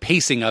 And the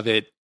pacing of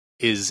it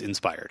is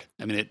inspired.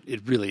 I mean,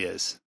 it really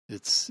is.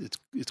 It's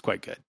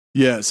quite good.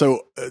 Yeah,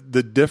 so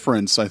the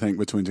difference, I think,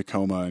 between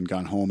Tacoma and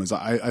Gone Home is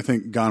I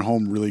think Gone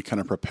Home really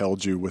kind of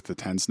propelled you with the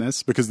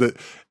tenseness, because the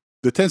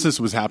tenseness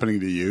was happening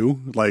to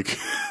you, like,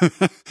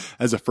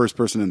 as a first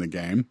person in the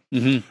game,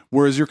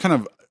 whereas you're kind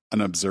of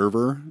an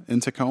observer in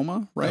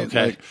Tacoma, right?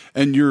 Okay. Like,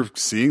 and you're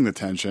seeing the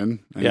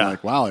tension, and you're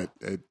like, wow,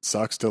 it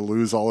sucks to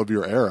lose all of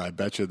your air. I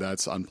bet you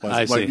that's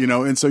unpleasant. I see.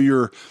 And so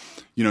you're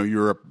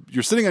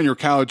sitting on your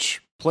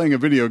couch playing a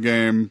video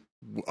game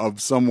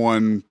of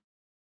someone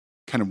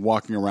kind of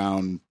walking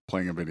around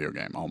playing a video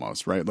game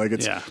almost, right? Like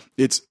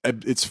it's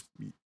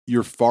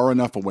you're far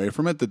enough away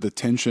from it that the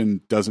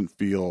tension doesn't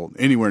feel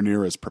anywhere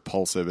near as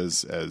propulsive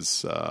as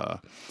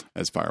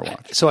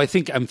Firewatch. So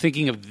I'm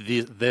thinking of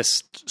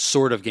this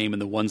sort of game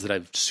and the ones that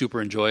I've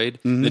super enjoyed.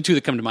 Mm-hmm. The two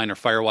that come to mind are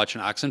Firewatch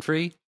and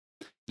Oxenfree.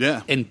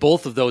 Yeah. And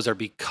both of those are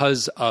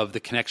because of the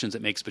connections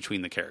it makes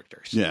between the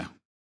characters. Yeah.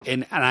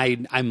 And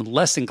I'm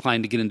less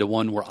inclined to get into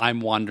one where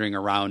I'm wandering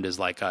around as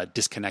like a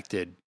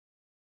disconnected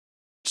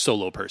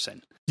solo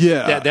person.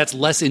 Yeah. That's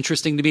less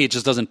interesting to me. It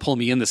just doesn't pull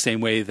me in the same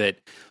way that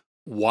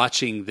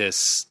watching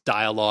this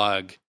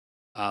dialogue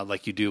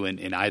like you do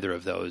in either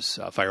of those,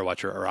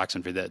 Firewatch or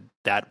Oxenfree,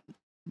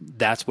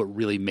 that's what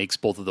really makes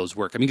both of those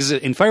work. I mean, because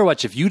in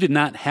Firewatch, if you did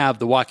not have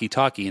the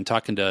walkie-talkie and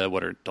talking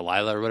to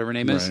Delilah or whatever her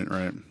name is,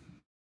 right.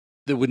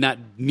 It would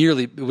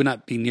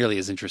not be nearly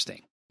as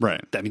interesting.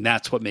 Right. I mean,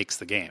 that's what makes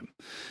the game.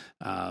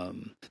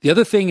 The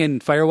other thing in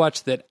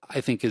Firewatch that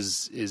I think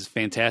is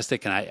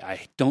fantastic, and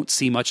I don't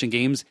see much in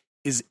games,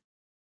 is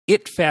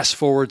it fast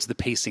forwards the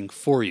pacing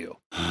for you.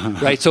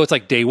 Right? So it's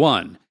like day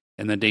 1,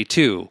 and then day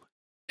 2,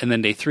 and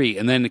then day 3,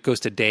 and then it goes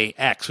to day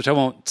X, which I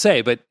won't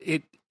say, but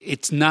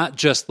it's not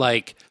just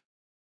like,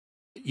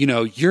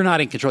 you're not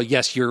in control.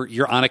 Yes,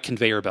 you're on a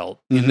conveyor belt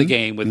in the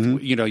game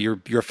with,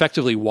 you're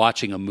effectively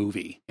watching a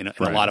movie in a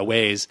lot of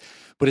ways,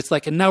 but it's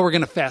like, and now we're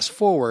going to fast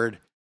forward,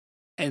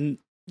 and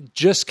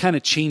just kind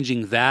of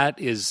changing that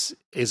is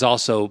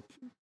also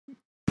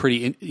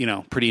pretty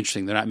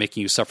interesting. They're not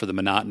making you suffer the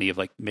monotony of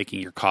like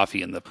making your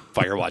coffee in the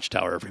Firewatch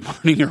tower every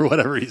morning or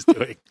whatever he's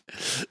doing.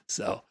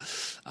 So,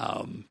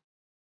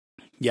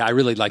 I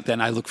really like that.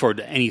 And I look forward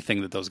to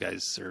anything that those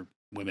guys or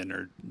women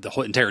or the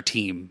whole entire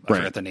team. I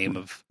forgot the name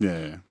of.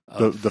 Yeah.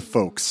 The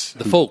folks.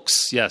 The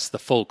folks. Yes. The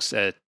folks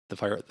at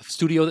the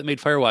studio that made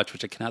Firewatch,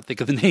 which I cannot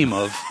think of the name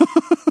of.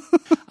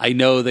 I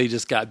know they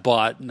just got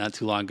bought not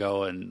too long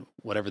ago, and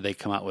whatever they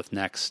come out with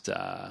next,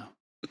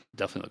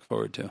 definitely look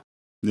forward to.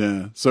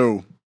 Yeah.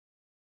 So,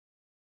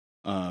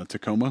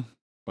 Tacoma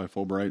by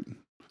Fulbright.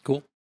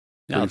 Cool.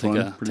 Yeah, I'll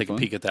take a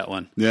peek at that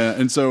one. Yeah,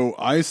 and so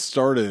I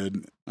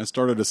started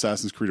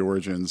Assassin's Creed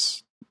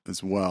Origins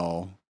as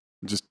well.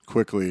 Just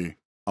quickly,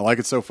 I like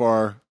it so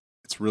far.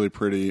 It's really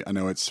pretty. I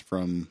know it's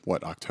from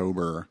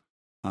October,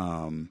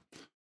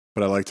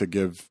 but I like to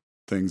give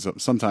things.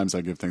 Sometimes I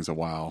give things a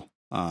while.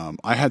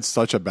 I had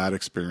such a bad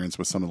experience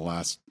with some of the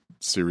last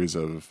series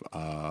of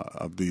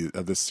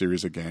this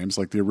series of games.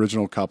 Like the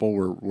original couple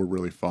were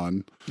really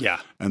fun. Yeah.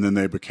 And then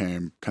they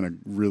became kind of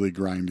really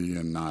grindy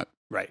and not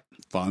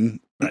fun.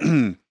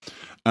 Right.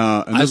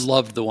 I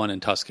loved the one in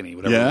Tuscany,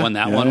 whatever one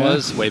that one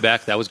was way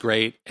back. That was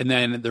great. And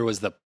then there was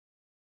the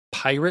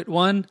pirate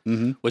one,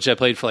 which I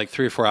played for like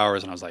 3 or 4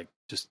 hours, and I was like,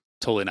 just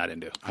totally not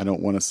into. I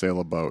don't want to sail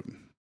a boat.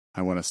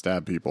 I want to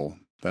stab people.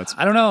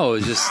 I don't know.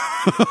 It's just,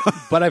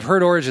 but I've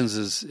heard Origins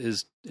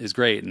is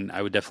great, and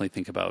I would definitely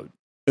think about.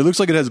 It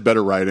looks like it has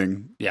better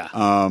writing. Yeah.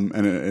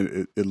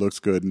 And it looks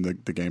good, and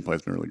the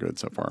gameplay's been really good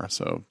so far.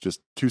 So just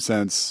 2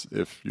 cents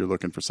if you're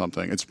looking for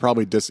something. It's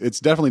probably it's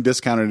definitely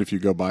discounted if you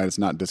go buy it. It's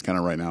not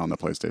discounted right now in the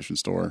PlayStation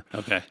Store.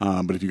 Okay.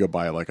 But if you go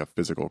buy like a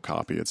physical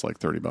copy, it's like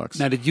 $30.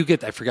 Now, did you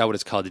get? I forgot what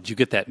it's called. Did you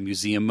get that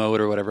museum mode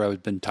or whatever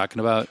I've been talking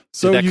about?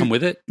 Did that come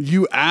with it?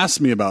 You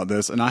asked me about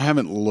this, and I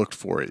haven't looked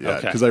for it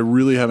yet because I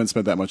really haven't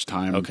spent that much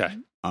time. Okay.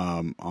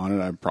 On it,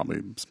 I've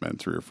probably spent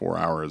 3 or 4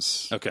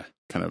 hours. Okay.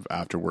 Kind of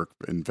after work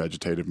in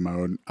vegetative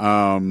mode.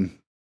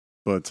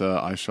 But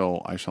I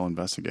shall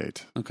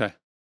investigate. Okay,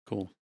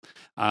 cool.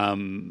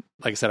 Like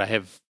I said, I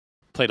have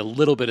played a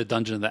little bit of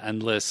Dungeon of the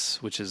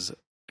Endless, which is a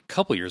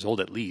couple years old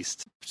at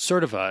least.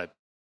 Sort of a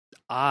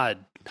odd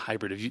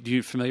hybrid. Are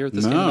you familiar with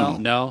this game at all?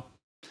 No.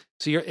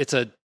 So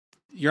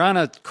you're on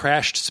a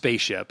crashed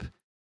spaceship,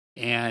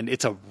 and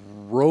it's a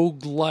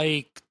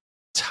roguelike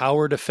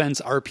tower defense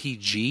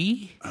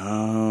RPG.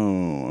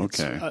 Oh,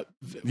 okay. I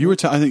think you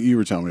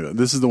were telling me that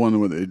this is the one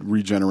where it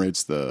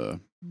regenerates the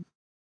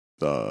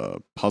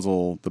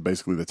puzzle,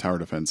 basically the tower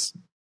defense.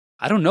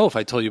 I don't know if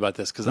I told you about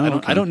this because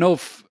I don't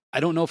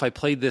know if I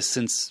played this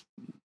since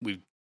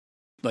we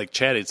like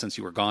chatted since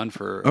you were gone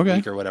for a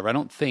week or whatever. I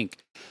don't think.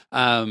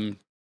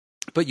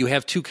 But you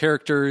have 2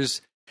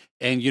 characters,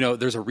 and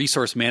there's a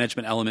resource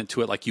management element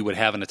to it, like you would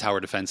have in a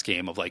tower defense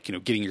game of like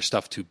getting your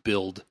stuff to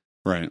build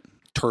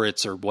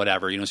turrets or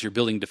whatever, so you're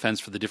building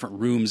defense for the different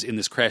rooms in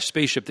this crashed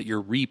spaceship that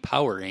you're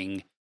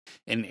repowering,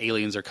 and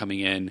aliens are coming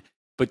in,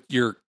 but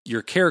your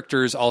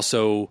characters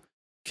also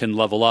can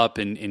level up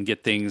and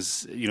get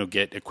things,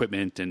 get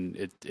equipment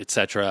and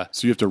etc.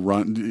 So you have to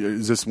run.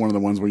 Is this one of the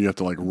ones where you have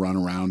to like run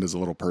around as a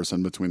little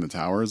person between the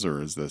towers,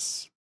 or is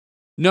this?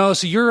 No.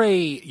 So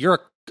you're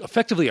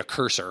effectively a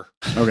cursor.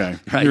 Okay.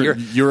 Right?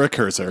 You're a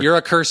cursor. You're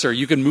a cursor.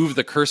 You can move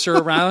the cursor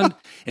around.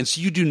 And so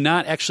you do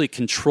not actually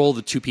control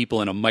the 2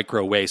 people in a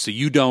micro way. So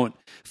you don't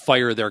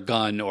fire their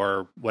gun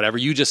or whatever.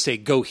 You just say,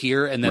 go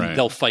here, and then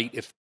they'll fight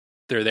if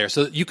they're there.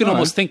 So you can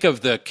almost think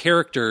of the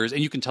characters,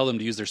 and you can tell them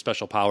to use their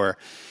special power.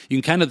 You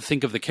can kind of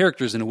think of the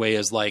characters in a way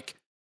as like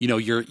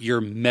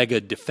your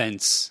mega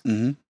defense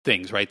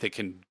things, right? That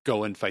can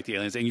go and fight the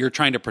aliens, and you're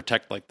trying to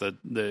protect like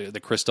the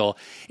crystal.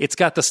 It's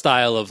got the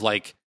style of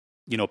like,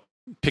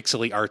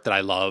 pixely art that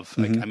I love.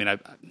 Like, I mean, I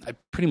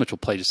pretty much will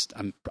play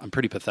I'm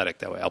pretty pathetic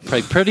that way. I'll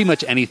play pretty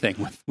much anything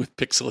with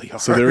pixely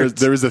art. So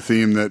there is a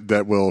theme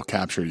that will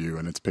capture you,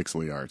 and it's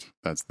pixely art.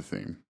 That's the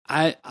theme.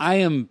 I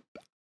am,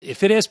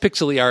 if it has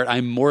pixely art,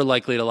 I'm more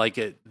likely to like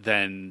it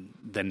than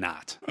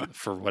not,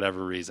 for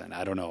whatever reason.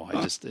 I don't know.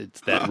 It's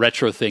that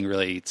retro thing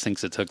really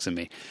sinks its hooks in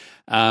me.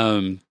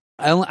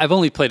 I've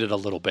only played it a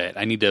little bit.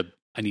 I need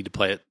to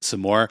play it some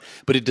more,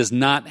 but it does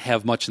not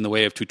have much in the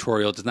way of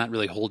tutorial. It does not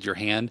really hold your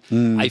hand.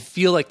 I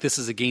feel like this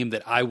is a game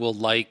that I will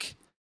like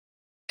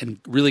and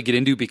really get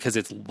into because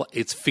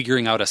it's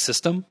figuring out a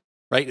system,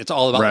 right? It's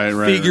all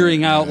about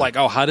figuring out like,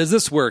 oh, how does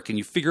this work? And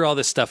you figure all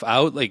this stuff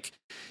out, like,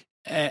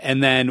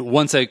 and then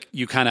once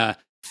you kind of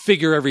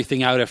figure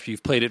everything out after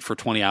you've played it for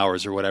 20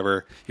 hours or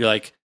whatever, you're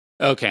like,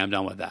 okay, I'm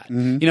done with that.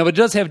 But it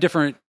does have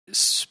different.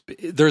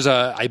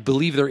 I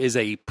believe there is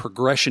a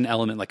progression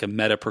element, like a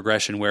meta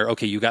progression, where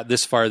okay, you got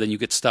this far, then you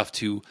get stuff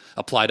to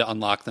apply to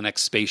unlock the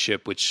next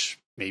spaceship, which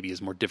maybe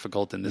is more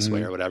difficult in this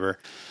way or whatever.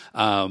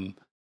 And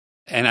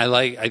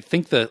I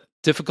think the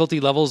difficulty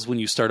levels when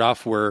you start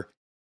off were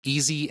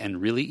easy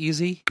and really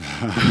easy,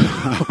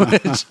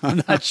 which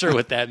I'm not sure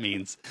what that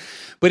means,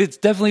 but it's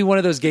definitely one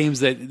of those games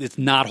that it's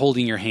not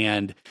holding your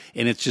hand,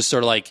 and it's just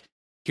sort of like,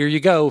 here you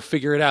go,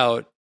 figure it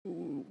out.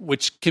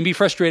 Which can be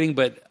frustrating,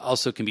 but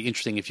also can be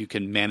interesting if you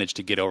can manage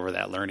to get over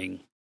that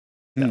learning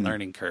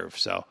curve.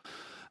 So,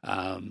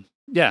 playing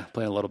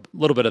a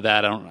little bit of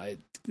that.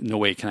 No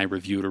way can I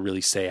review to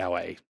really say how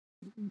I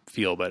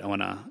feel, but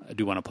I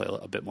do want to play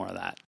a bit more of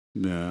that.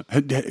 Yeah.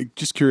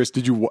 Just curious,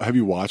 have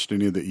you watched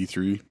any of the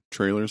E3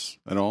 trailers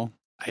at all?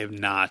 I have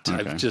not.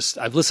 Okay.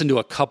 I've listened to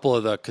a couple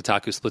of the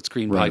Kotaku Split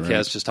Screen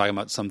podcasts, just talking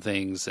about some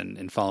things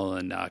and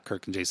following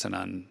Kirk and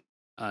Jason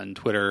on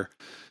Twitter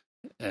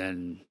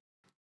and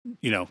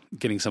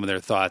getting some of their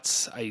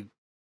thoughts. I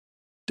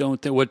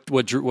don't think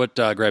what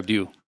grabbed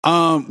you.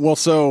 Well,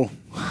 so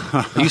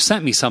you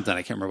sent me something.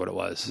 I can't remember what it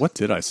was. What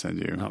did I send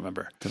you? I don't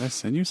remember. Did I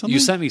send you something?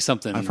 You sent me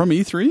something from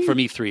E3. From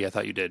E3, I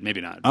thought you did.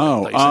 Maybe not.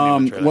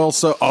 Well,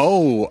 so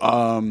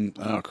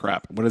oh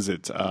crap. What is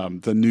it?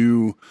 The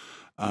new.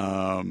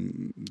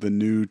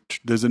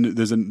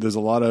 There's a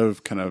lot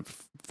of kind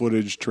of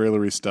footage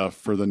trailery stuff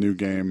for the new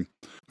game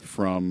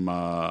from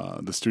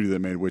the studio that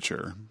made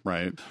Witcher,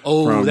 right?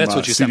 Oh, from, that's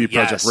what you sent me. CD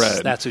Projekt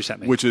Red. That's what you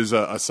sent me. Which is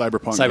a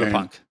cyberpunk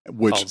game,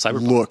 which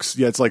looks,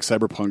 it's like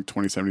Cyberpunk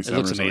 2077. It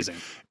looks amazing.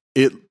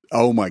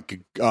 Oh my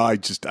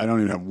god! I don't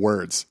even have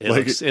words. It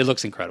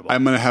looks incredible.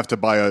 I'm gonna have to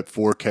buy a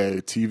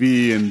 4K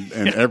TV and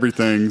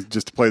everything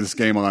just to play this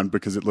game on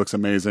because it looks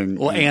amazing.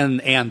 Well,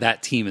 and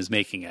that team is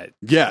making it.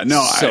 Yeah,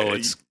 no.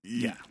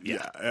 Yeah.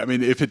 I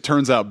mean, if it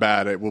turns out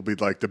bad, it will be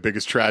like the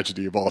biggest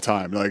tragedy of all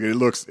time. Like it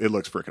looks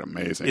freaking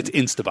amazing. It's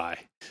insta-buy.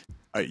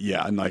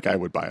 Yeah, and like I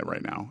would buy it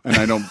right now, and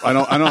I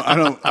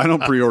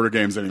don't pre-order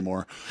games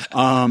anymore.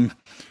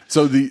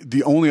 So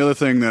the only other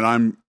thing that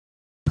I'm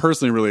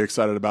personally really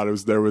excited about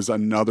is there was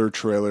another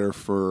trailer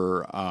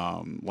for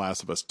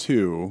Last of Us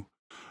 2.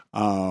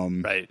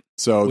 Right.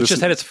 So which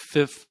just had its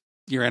 5th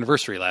year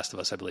anniversary, Last of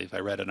Us, I believe. I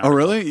read an article. Oh,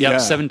 really? Yeah.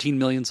 17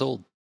 million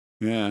sold.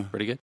 Yeah.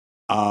 Pretty good.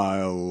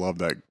 I love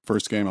that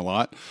first game a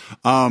lot.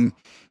 All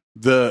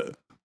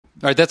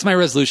right, that's my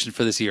resolution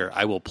for this year.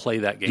 I will play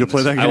that game. You'll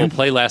play that game? I will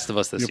play Last of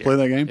Us this year. You'll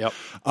play that game? Yep.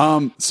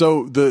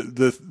 So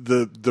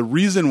the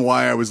reason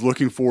why I was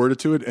looking forward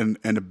to it and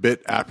a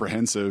bit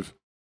apprehensive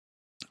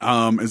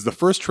is the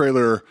first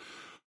trailer.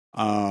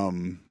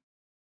 The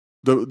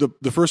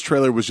first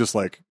trailer was just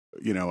like,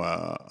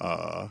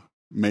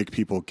 make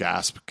people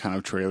gasp kind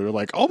of trailer,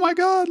 like, oh my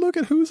god, look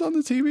at who's on the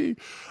TV.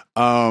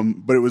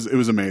 But it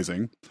was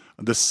amazing.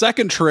 The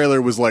second trailer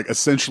was like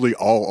essentially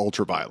all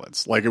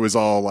ultraviolence. Like it was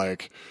all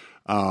like,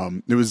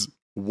 it was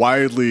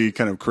widely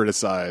kind of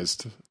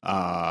criticized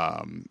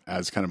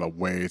as kind of a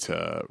way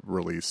to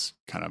release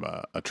kind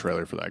of a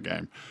trailer for that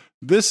game.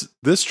 This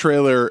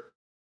trailer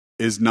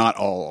is not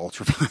all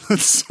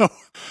ultraviolence,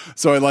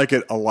 so I like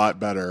it a lot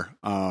better.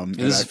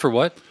 This is for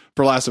what?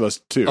 For Last of Us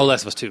 2. Oh,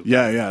 Last of Us 2.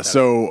 Yeah.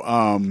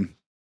 So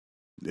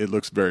it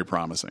looks very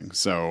promising.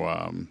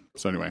 So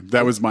anyway,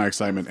 that was my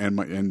excitement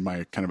and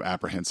my kind of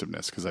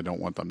apprehensiveness because I don't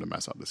want them to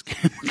mess up this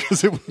game.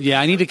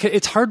 I need to.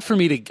 It's hard for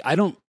me to. I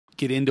don't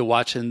get into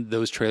watching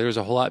those trailers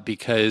a whole lot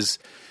because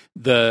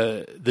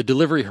the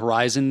delivery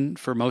horizon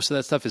for most of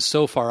that stuff is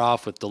so far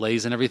off with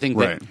delays and everything.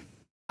 That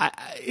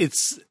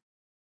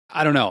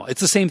I don't know.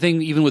 It's the same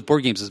thing even with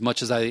board games. As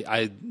much as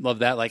I love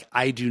that, like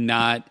I do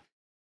not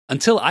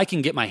until I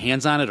can get my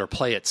hands on it or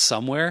play it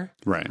somewhere.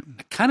 Right.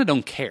 I kind of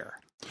don't care.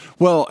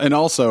 Well, and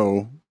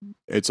also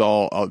it's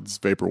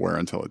vaporware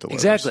until it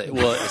delivers. Exactly.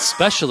 Well,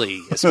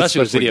 especially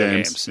with video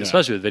games. Yeah.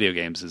 Especially with video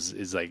games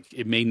is like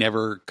it may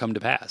never come to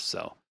pass.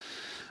 So,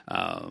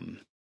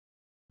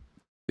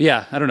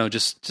 yeah, I don't know.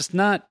 Just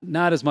not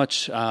as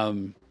much.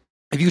 Have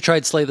you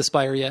tried Slay the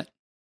Spire yet?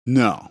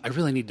 No. I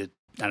really need to.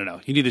 I don't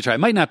know. You need to try. It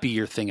might not be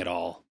your thing at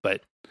all,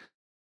 but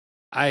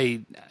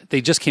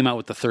they just came out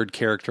with the third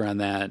character on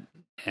that,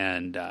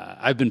 and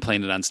I've been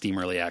playing it on Steam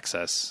Early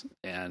Access,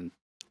 and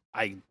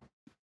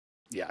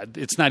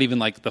it's not even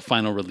like the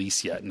final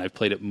release yet, and I've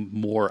played it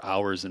more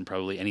hours than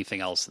probably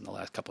anything else in the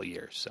last couple of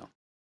years. So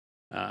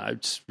I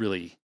just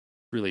really,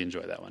 really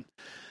enjoy that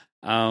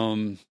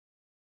one.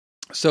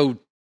 So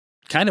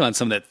kind of on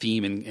some of that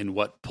theme and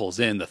what pulls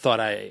in, the thought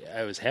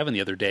I was having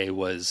the other day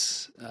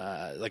was,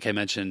 like I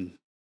mentioned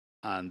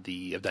on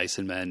the Of Dice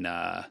and Men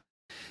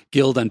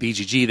Guild on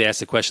BGG, they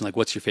asked the question, like,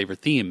 what's your favorite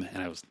theme?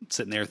 And I was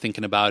sitting there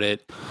thinking about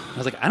it. I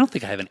was like, I don't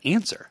think I have an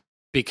answer,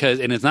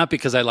 and it's not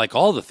because I like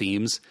all the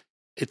themes.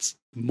 It's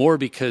more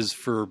because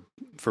for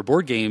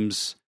board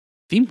games,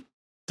 theme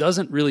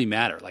doesn't really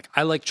matter. Like,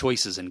 I like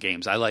choices in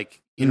games. I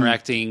like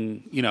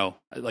interacting,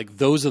 like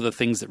those are the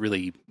things that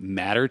really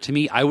matter to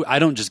me. I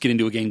don't just get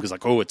into a game because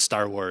like, oh, it's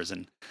Star Wars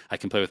and I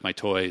can play with my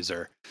toys,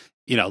 or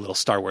little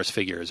Star Wars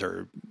figures,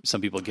 or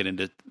some people get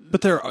into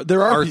there are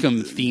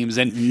Arkham themes,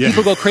 and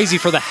people go crazy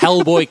for the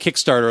Hellboy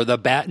Kickstarter or the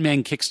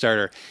Batman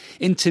Kickstarter.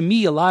 And to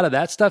me, a lot of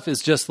that stuff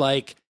is just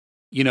like,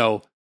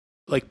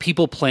 like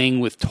people playing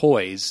with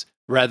toys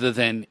rather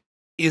than,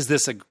 is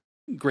this a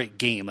great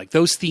game? Like,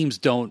 those themes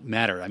don't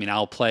matter. I mean,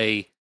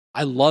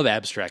 I love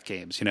abstract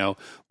games,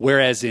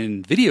 whereas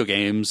in video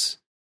games,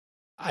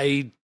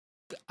 I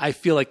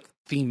feel like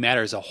theme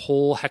matters a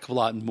whole heck of a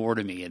lot more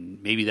to me,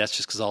 and maybe that's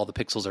just because all the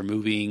pixels are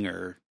moving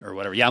or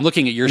whatever. Yeah, I'm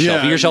looking at your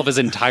shelf. Your shelf is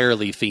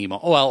entirely theme. Oh,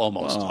 well,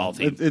 almost all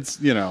theme. It's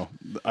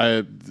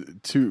I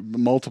two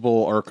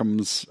multiple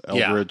Arkhams,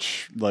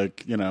 Eldritch.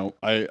 Like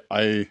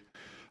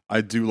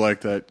I do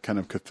like that kind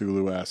of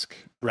Cthulhu-esque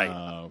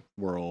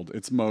world.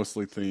 It's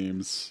mostly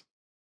themes.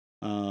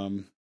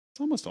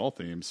 It's almost all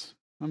themes.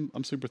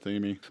 I'm super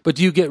themey. But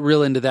do you get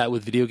real into that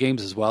with video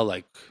games as well?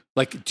 Like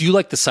do you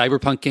like the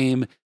Cyberpunk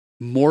game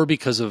more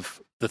because of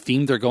the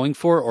theme they're going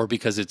for, or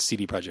because it's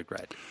CD Projekt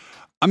Red?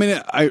 I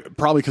mean, I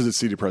probably because it's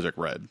CD Projekt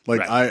Red.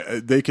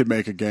 Like they could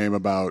make a game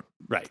about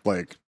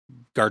like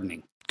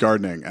gardening,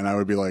 and I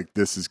would be like,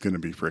 this is going to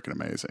be freaking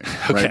amazing,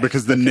 right?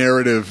 Because the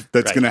narrative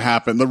that's going to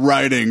happen, the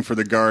writing for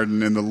the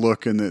garden and the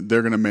look, and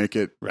they're going to make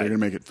it. They're going to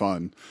make it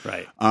fun,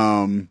 right?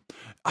 I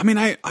mean,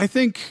 I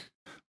think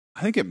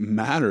it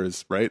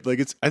matters, right? Like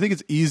I think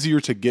it's easier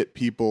to get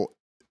people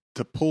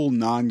to pull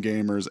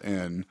non-gamers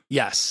in.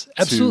 Yes,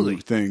 absolutely.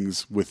 To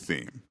things with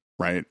theme,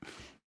 right?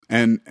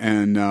 And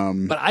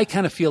but I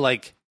kind of feel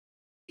like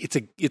it's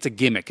a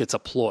gimmick, it's a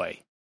ploy.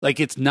 Like,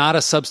 it's not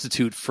a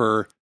substitute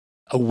for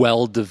a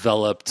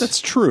well-developed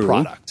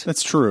product.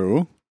 That's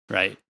true.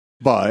 Right.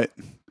 But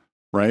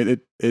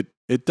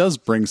it does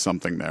bring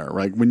something there,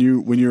 right?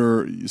 You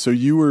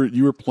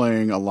were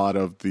playing a lot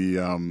of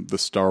the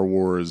Star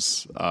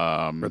Wars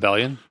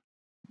Rebellion.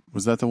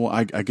 Was that the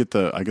one? I get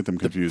them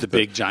confused. The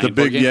big giant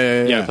board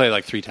game? Yeah. I played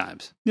like 3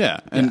 times.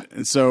 Yeah.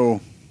 And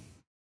so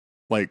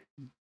like,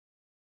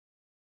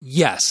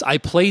 yes, I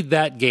played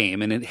that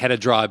game and it had a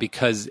draw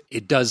because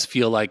it does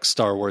feel like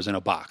Star Wars in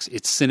a box.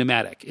 It's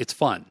cinematic. It's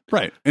fun.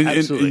 Right.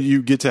 And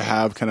you get to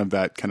have kind of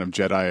that kind of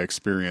Jedi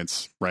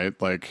experience, right?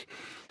 Like,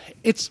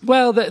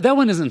 that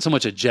one isn't so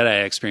much a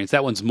Jedi experience.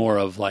 That one's more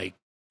of like,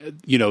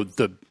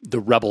 the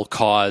rebel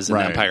cause and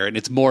Empire. And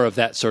it's more of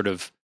that sort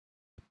of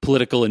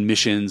political and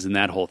missions and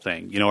that whole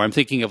thing. I'm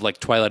thinking of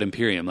like Twilight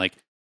Imperium. Like,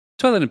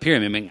 Twilight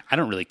Imperium, I mean, I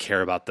don't really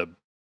care about the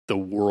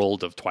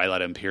world of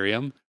Twilight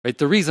Imperium, right?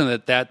 The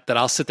reason that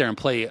I'll sit there and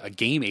play a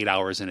game 8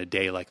 hours in a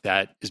day like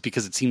that is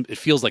because it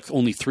feels like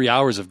only 3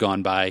 hours have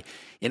gone by,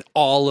 and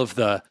all of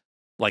the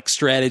like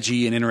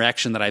strategy and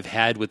interaction that I've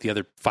had with the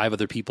other 5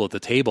 other people at the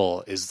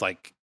table is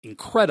like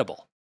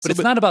incredible. But it's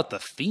not about the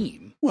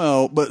theme.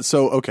 Well,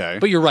 okay.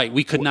 But you're right.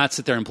 We could not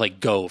sit there and play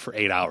Go for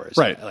 8 hours.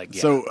 Right. Like,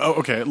 yeah. So,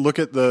 okay. Look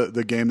at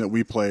the game that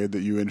we played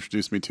that you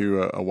introduced me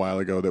to a while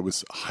ago that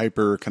was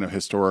hyper kind of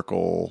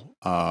historical.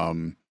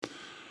 PAX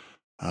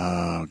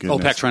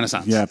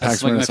Renaissance. Yeah,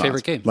 PAX Renaissance. My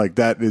favorite game. Like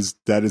that is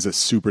a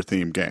super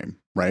theme game,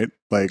 right?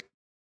 Like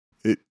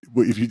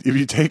if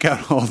you take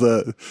out all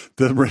the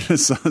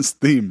Renaissance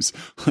themes,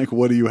 like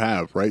what do you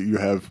have, right? You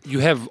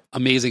have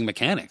amazing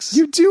mechanics.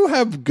 You do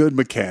have good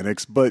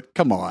mechanics, but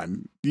come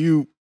on,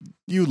 you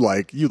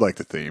like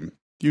the theme.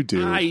 You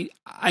do. I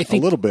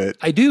think a little bit.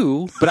 I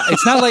do, but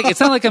it's not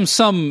like I'm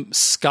some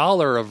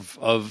scholar of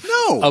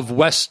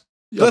West.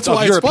 That's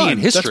why European it's fun.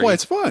 history. That's why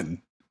it's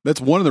fun.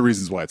 That's one of the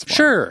reasons why it's fun.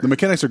 Sure. The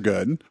mechanics are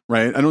good,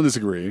 right? I don't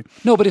disagree.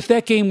 No, but if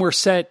that game were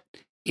set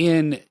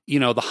in,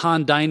 the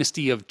Han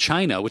Dynasty of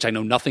China, which I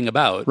know nothing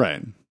about,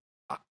 right,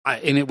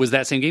 and it was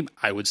that same game,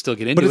 I would still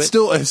get into it. But it's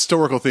still a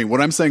historical thing.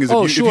 What I'm saying is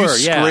if you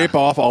scrape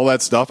off all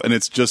that stuff and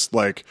it's just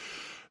like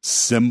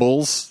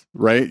symbols,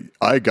 right?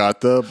 I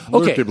got the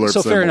blurpy blurp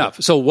so symbol. Fair enough.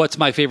 So what's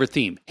my favorite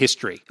theme?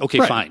 History. Okay,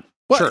 right. Fine.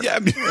 Well, sure. Yeah.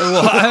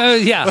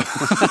 Yeah.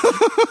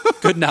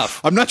 Good enough.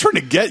 I'm not trying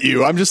to get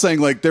you. I'm just saying,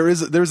 like,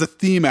 there's a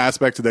theme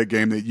aspect to that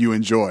game that you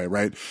enjoy,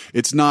 right?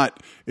 It's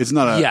not a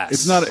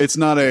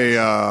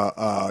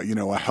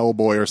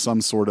Hellboy or some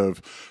sort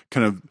of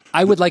kind of.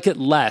 I would like it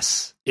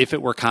less if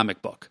it were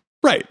comic book.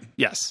 Right.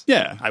 Yes.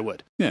 Yeah. I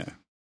would. Yeah.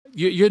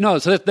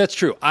 So that's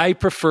true. I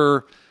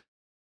prefer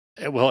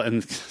Well,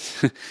 and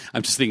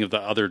I'm just thinking of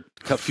the other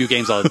few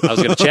games I was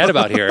going to chat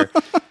about here.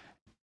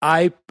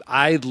 I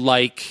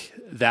like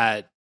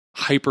that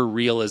hyper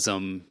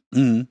realism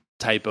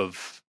type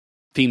of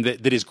theme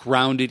that is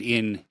grounded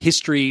in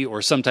history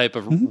or some type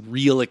of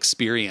real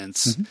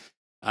experience,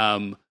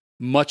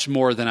 much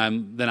more than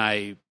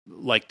I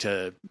like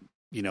to,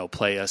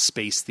 play a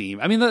space theme.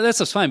 I mean, that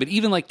stuff's fine, but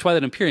even like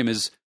Twilight Imperium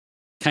is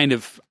kind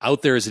of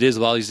out there as it is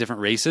with all these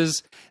different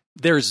races.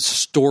 There's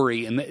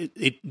story, and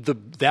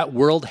that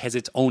world has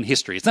its own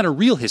history. It's not a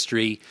real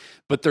history,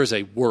 but there's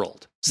a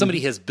world.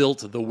 Somebody has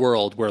built the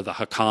world where the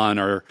Hakan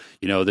are,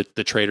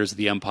 the traders of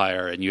the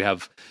Empire, and you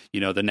have, the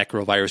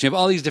Necrovirus. You have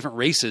all these different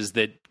races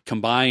that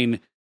combine,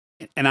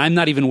 and I'm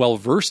not even well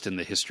versed in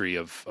the history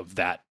of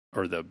that,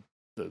 or the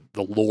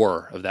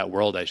lore of that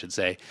world, I should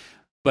say.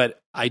 But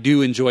I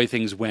do enjoy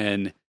things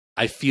when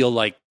I feel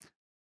like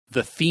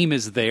the theme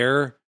is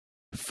there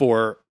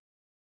for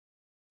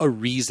a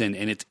reason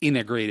and it's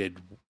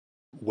integrated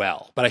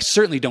well. But I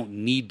certainly don't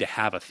need to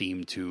have a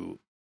theme to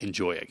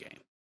enjoy a game.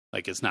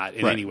 Like, it's not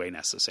in any way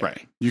necessary.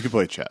 Right. You can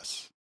play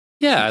chess.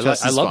 Yeah,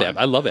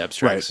 I love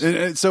abstracts. Right.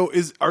 And so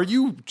are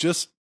you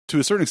just, to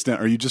a certain extent,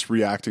 are you just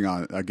reacting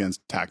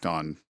against tacked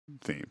on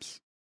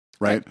themes?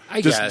 Right? I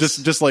guess.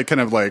 Just like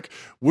kind of like,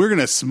 we're going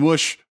to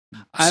smush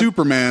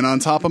Superman on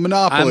top of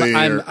Monopoly.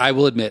 I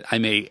will admit,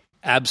 I'm a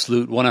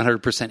absolute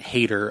 100%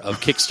 hater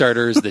of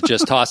Kickstarters that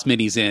just toss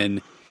minis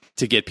in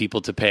to get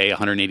people to pay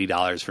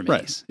 $180 for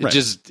minis.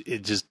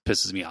 It just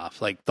pisses me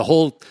off. Like, the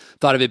whole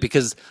thought of it,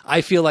 because I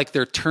feel like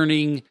they're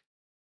turning,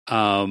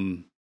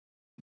 they're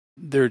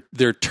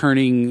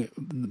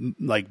turning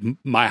like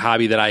my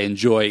hobby that I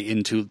enjoy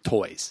into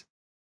toys.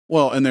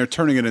 Well, and they're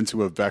turning it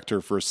into a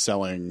vector for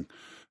selling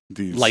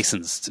these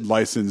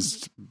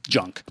licensed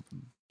junk.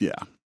 Yeah.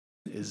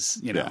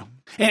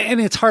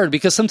 And it's hard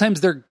because sometimes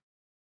they're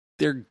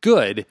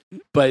good,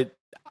 but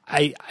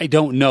I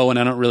don't know, and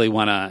I don't really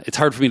want to. It's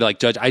hard for me to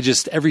judge.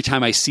 Every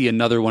time I see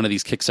another one of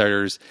these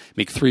Kickstarters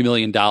make $3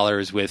 million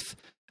with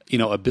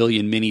a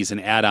billion minis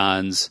and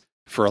add-ons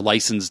for a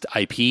licensed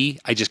IP,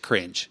 I just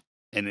cringe.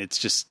 And it's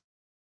just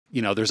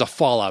there's a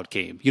Fallout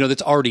game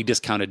that's already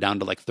discounted down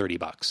to like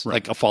 $30,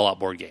 like a Fallout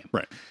board game.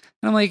 Right.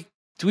 And I'm like,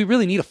 do we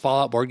really need a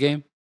Fallout board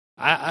game?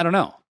 I don't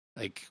know.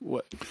 Like,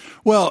 what?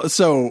 Well,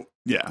 so.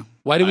 Yeah.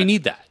 Why do we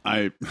need that?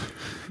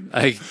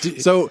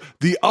 So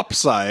the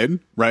upside,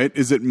 right,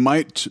 is it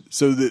might.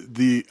 So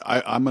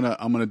I'm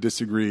gonna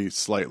disagree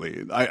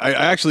slightly. I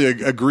actually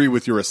agree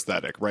with your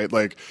aesthetic, right?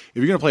 Like, if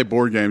you're gonna play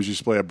board games, you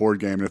should play a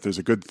board game. And if there's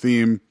a good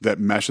theme that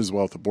meshes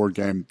well with the board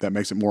game, that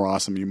makes it more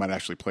awesome. You might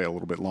actually play a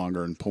little bit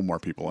longer and pull more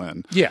people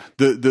in. Yeah.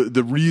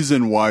 The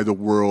reason why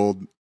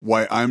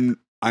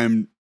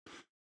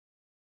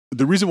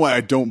the reason why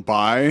I don't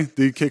buy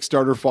the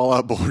Kickstarter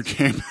Fallout board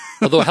game.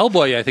 Although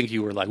Hellboy, I think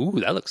you were like,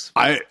 ooh, that looks...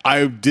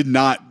 I did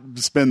not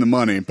spend the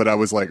money, but I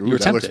was like, ooh,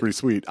 that looks pretty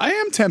sweet. I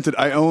am tempted.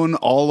 I own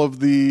all of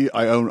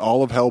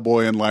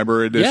Hellboy and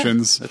library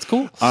editions. Yeah, that's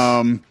cool.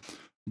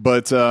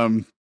 But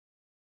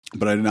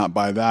I did not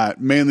buy that,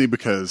 mainly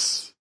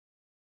because,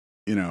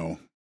 I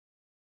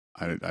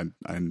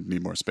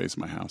need more space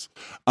in my house.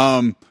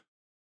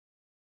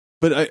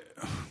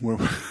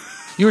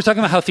 You were talking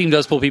about how theme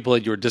does pull people,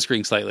 and you were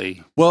disagreeing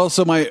slightly. Well,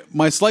 so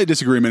my slight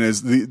disagreement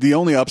is the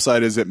only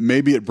upside is that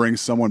maybe it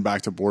brings someone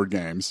back to board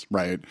games,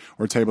 right,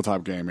 or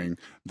tabletop gaming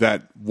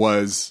that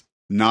was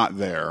not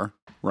there,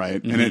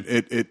 right, and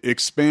it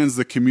expands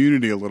the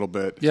community a little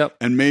bit. Yep.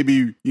 And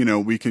maybe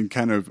we can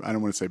kind of, I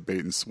don't want to say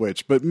bait and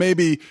switch, but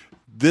maybe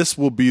this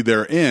will be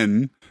their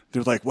in.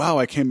 They're like, wow,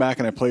 I came back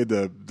and I played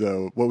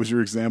the what was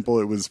your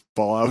example? It was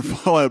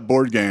Fallout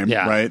board game,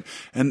 right?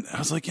 And I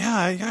was like,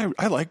 yeah,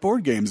 I like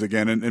board games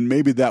again, and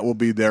maybe that will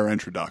be their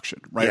introduction,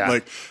 right? Yeah.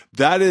 Like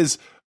that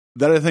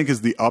I think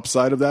is the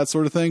upside of that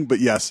sort of thing. But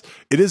yes,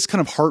 it is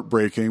kind of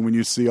heartbreaking when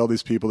you see all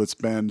these people that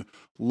spend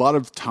a lot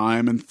of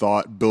time and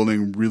thought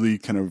building really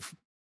kind of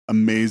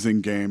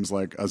amazing games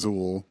like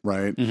Azul,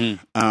 right?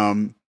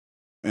 Mm-hmm.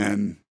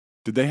 And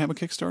did they have a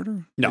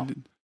Kickstarter? No.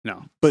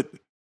 But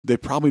they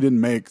probably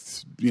didn't make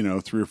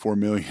 3 or 4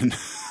 million.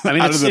 I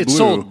mean, out of the blue.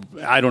 Sold.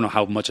 I don't know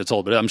how much it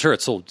sold, but I'm sure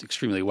it sold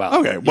extremely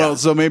well. Okay, well,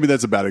 so maybe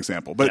that's a bad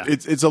example, but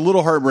it's a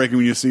little heartbreaking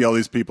when you see all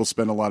these people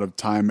spend a lot of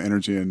time,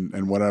 energy,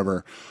 and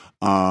whatever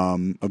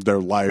of their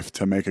life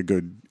to make a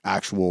good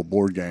actual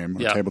board game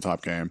or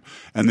tabletop game,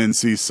 and then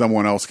see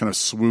someone else kind of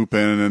swoop in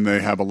and they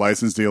have a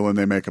license deal and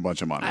they make a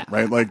bunch of money,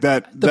 right? Like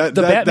that. The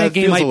Batman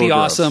game might be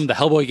awesome. The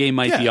Hellboy game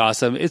might be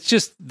awesome. It's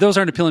just those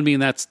aren't appealing to me,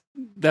 and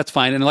that's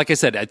fine. And like I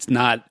said, it's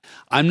not.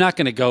 I'm not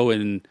going to go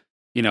and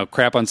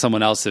crap on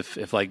someone else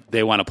if like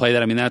they want to play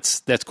that. I mean,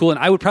 that's cool, and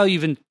I would probably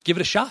even give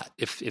it a shot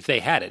if they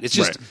had it. It's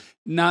just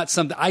not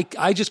something.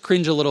 I just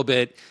cringe a little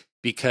bit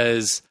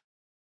because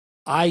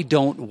I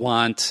don't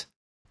want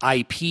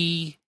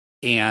IP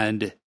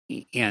and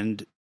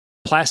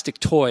plastic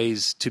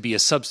toys to be a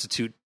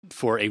substitute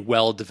for a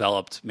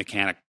well-developed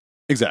mechanic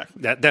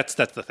Exactly. That's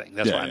the thing.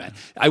 That's why I'm at.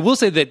 I will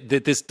say that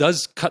this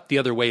does cut the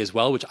other way as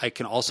well, which I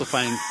can also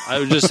find, I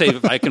would just say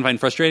I can find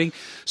frustrating.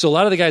 So a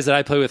lot of the guys that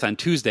I play with on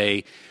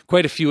Tuesday,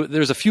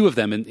 there's a few of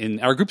them in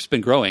our group's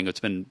been growing. It's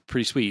been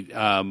pretty sweet.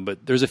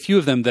 But there's a few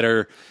of them that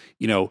are,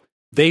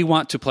 they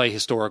want to play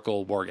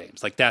historical war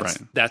games. Like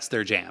that's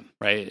their jam,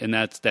 right? And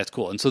that's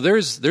cool. And so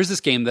there's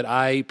this game that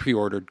I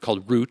pre-ordered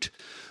called Root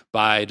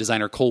by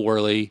designer Cole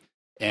Worley,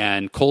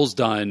 and Cole's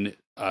done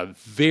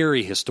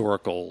very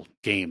historical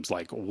games.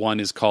 Like one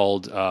is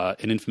called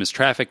An Infamous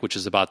Traffic, which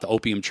is about the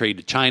opium trade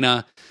to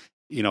China,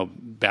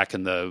 back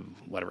in the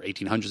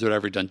 1800s or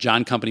whatever. He's done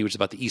John Company, which is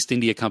about the East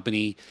India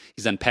Company.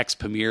 He's done Pax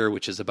Pamir,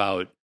 which is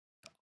about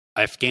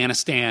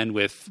Afghanistan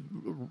with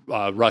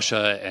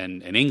Russia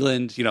and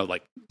England.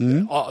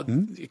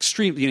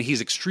 Extreme.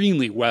 He's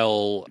extremely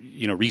well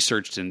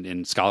researched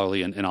and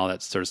scholarly and all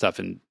that sort of stuff.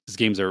 And his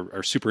games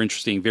are super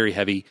interesting, very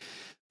heavy.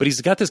 But he's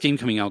got this game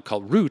coming out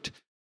called Root,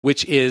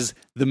 which is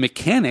the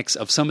mechanics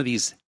of some of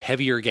these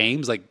heavier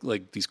games,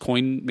 like these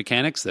coin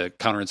mechanics, the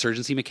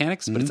counterinsurgency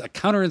mechanics, but it's a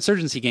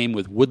counterinsurgency game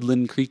with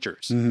woodland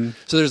creatures.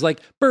 So there's like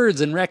birds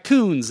and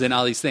raccoons and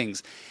all these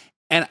things.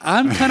 And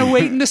I'm kind of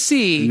waiting to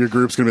see. Your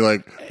group's going to be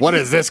like, what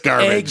is this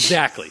garbage?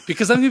 Exactly.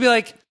 Because I'm going to be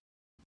like,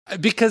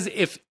 because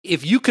if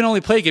you can only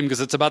play a game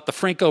because it's about the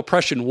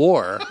Franco-Prussian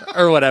War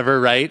or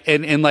whatever, right?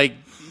 And like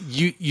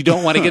you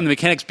don't want to get in the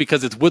mechanics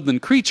because it's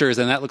woodland creatures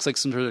and that looks like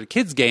some sort of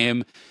kid's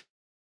game,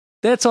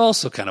 that's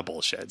also kind of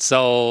bullshit.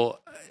 So,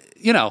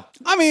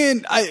 I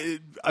mean, I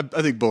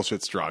think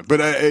bullshit's strong, but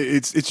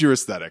it's your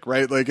aesthetic,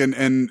 right? Like,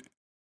 and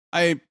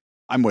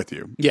I'm with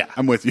you. Yeah,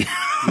 I'm with you.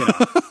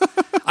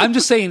 I'm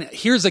just saying,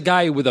 here's a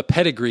guy with a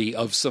pedigree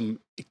of some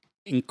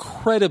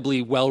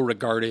incredibly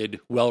well-regarded,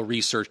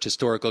 well-researched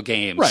historical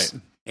games, right?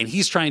 And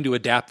he's trying to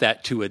adapt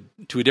that to a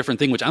different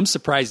thing, which I'm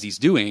surprised he's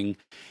doing.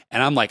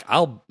 And I'm like,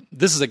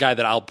 this is a guy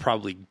that I'll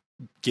probably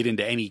get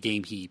into any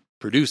game he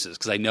produces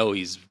because I know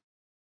he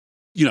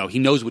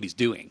knows what he's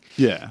doing.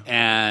 Yeah.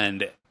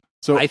 And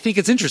so I think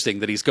it's interesting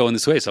that he's going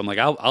this way. So I'm like,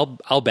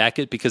 I'll back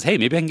it because, hey,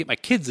 maybe I can get my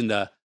kids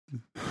into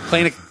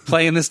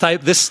playing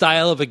this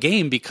style of a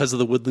game because of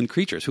the woodland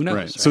creatures. Who knows?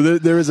 Right. So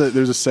there's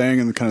a saying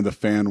in the kind of the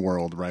fan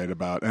world, right,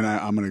 about, and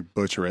I'm going to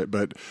butcher it,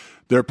 but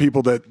there are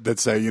people that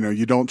say,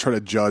 you don't try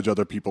to judge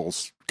other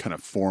people's kind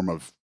of form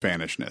of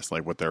fanishness,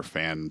 like what their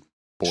fan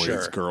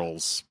boys,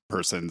 girls,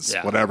 persons,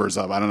 whatever's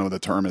up. I don't know what the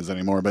term is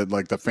anymore, but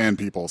like the fan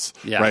peoples,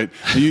 right?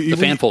 The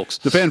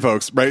fan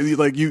folks, right?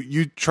 Like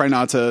you try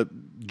not to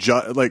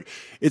judge. Like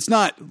it's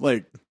not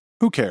like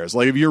who cares?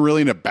 Like if you're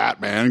really into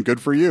Batman, good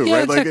for you,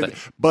 right? Exactly. Like,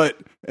 but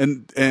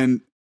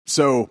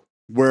so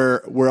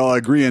where I'll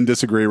agree and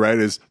disagree, right,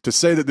 is to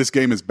say that this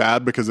game is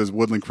bad because there's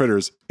woodland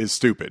critters is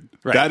stupid.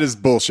 Right. That is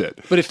bullshit.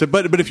 But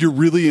if you're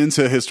really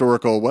into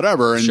historical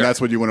whatever, and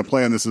that's what you want to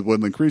play, and this is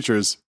woodland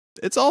creatures.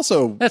 It's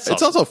also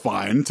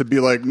fine to be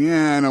like,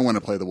 I don't want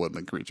to play the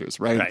woodland creatures,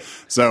 right?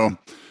 So,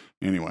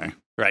 anyway,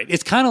 right.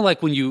 It's kind of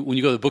like when you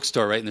go to the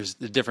bookstore, right? And there's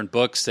the different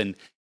books, and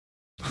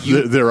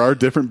there are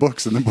different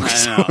books in the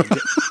bookstore.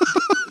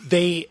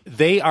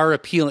 they are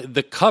appealing.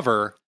 The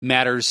cover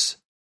matters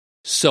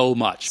so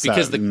much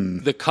because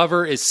the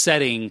cover is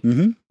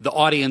setting the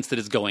audience that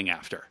it's going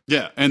after.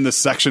 Yeah, and the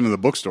section of the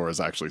bookstore is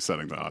actually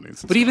setting the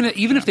audience. But even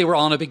if they were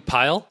all in a big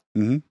pile,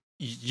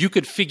 you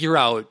could figure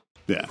out.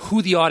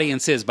 Who the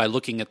audience is by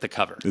looking at the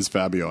cover. Is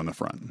Fabio in the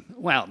front?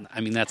 Well,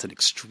 I mean, that's an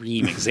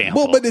extreme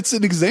example. Well, but it's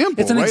an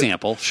example. It's an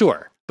example,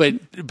 sure.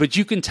 But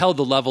you can tell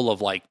the level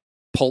of like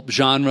pulp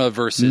genre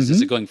versus is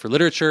it going for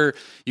literature?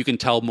 You can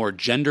tell more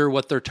gender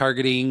what they're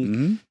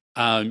targeting.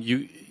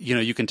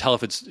 You can tell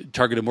if it's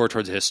targeted more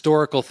towards a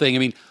historical thing. I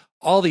mean,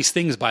 all these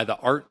things by the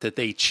art that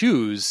they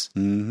choose. I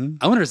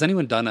wonder, has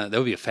anyone done that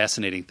would be a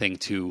fascinating thing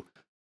to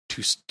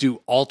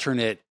do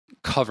alternate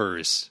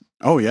covers.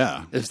 Oh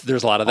yeah,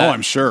 there's a lot of that. Oh,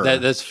 I'm sure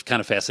that's kind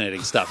of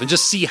fascinating stuff, and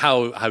just see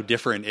how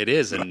different it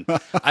is. And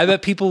I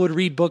bet people would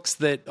read books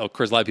that, of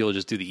course, a lot of people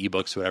just do the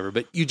ebooks, or whatever.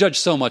 But you judge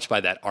so much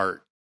by that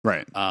art,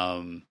 right?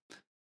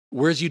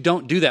 Whereas you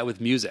don't do that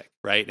with music,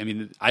 right? I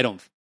mean, I don't.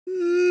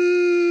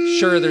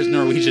 Sure, there's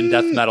Norwegian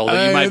death metal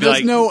that you might be like.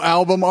 There's no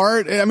album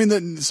art. I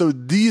mean, so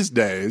these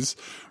days.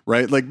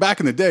 Right, like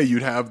back in the day,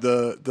 you'd have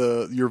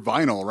your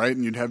vinyl, right,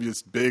 and you'd have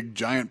this big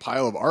giant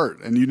pile of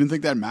art, and you didn't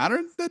think that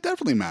mattered? That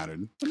definitely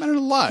mattered. It mattered a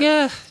lot.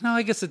 Yeah, no,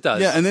 I guess it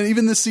does. Yeah, and then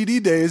even the CD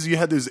days, you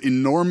had these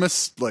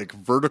enormous like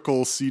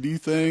vertical CD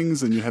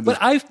things, and you had. But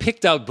I've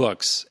picked out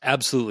books.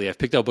 Absolutely, I've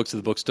picked out books at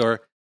the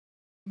bookstore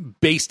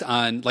based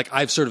on like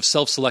I've sort of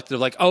self-selected,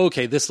 like, oh,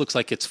 okay, this looks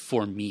like it's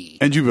for me,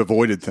 and you've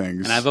avoided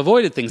things, and I've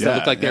avoided things that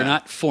look like they're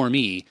not for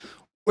me.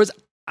 Whereas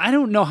I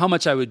don't know how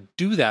much I would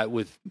do that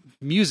with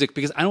music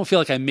because I don't feel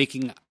like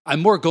I'm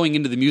more going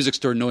into the music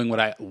store knowing what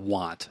I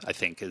want, I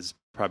think is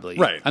probably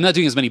right. I'm not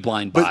doing as many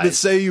blind buys. But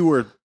say you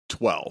were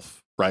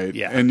 12, right?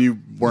 Yeah. And you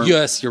weren't.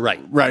 Yes, you're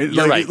right. Right.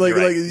 You're right.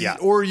 Yeah.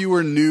 Or you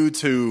were new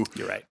to.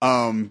 You're right.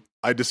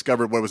 I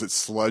discovered, what was it,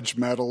 sludge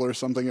metal or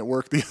something at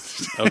work the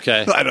other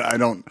day. Okay. I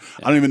don't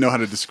even know how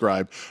to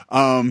describe.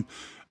 But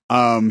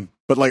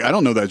like, I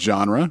don't know that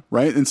genre,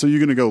 right? And so you're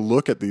going to go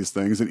look at these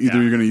things, and either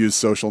you're going to use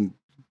social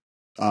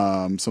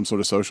some sort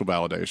of social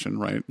validation,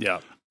 right?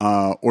 Yeah.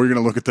 Or you're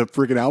going to look at the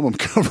freaking album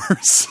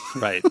covers.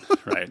 Right.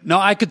 No,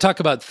 I could talk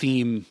about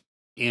theme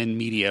in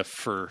media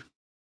for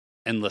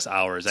endless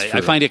hours.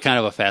 I find it kind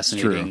of a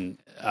fascinating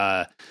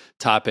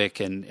topic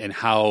and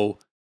how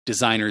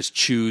designers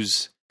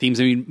choose themes.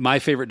 I mean, my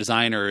favorite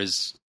designer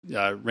is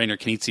Reiner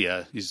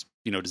Knizia. He's,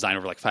 designed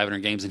over like 500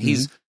 games, and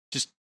he's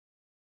just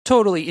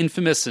totally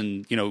infamous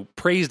and,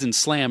 praised and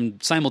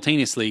slammed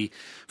simultaneously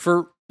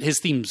for his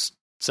themes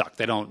suck.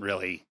 They don't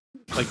really,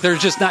 they're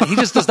just not, he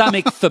just does not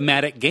make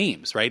thematic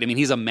games, right? I mean,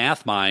 he's a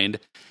math mind,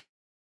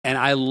 and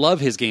I love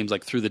his games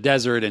like Through the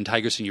Desert and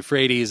Tigris and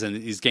Euphrates, and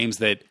these games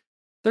that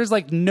there's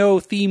like no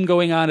theme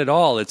going on at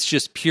all. It's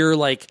just pure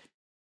like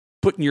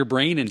putting your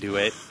brain into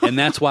it, and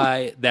that's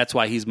why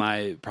he's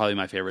probably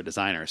my favorite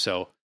designer.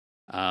 So,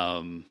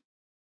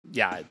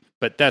 yeah,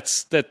 but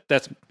that's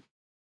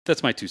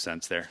my 2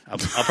 cents there. I'll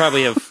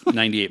probably have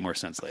 98 more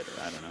cents later.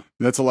 I don't know.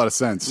 That's a lot of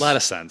sense. A lot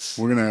of sense.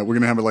 We're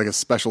gonna have like a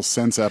special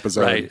sense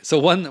episode. Right. So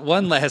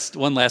one last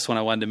one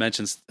I wanted to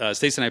mention.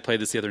 Stacey and I played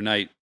this the other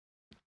night.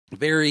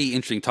 Very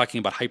interesting, talking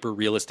about hyper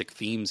realistic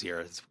themes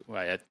here. That's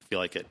why I feel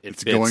like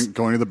it's fits.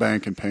 Going to the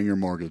bank and paying your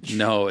mortgage.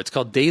 No, it's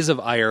called Days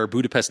of Ire,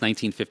 Budapest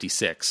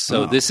 1956.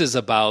 So this is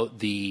about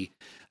the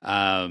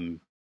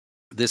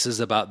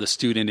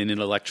student and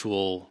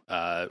intellectual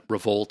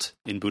revolt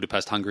in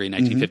Budapest, Hungary, in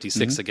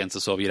 1956 against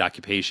the Soviet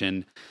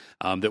occupation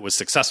that was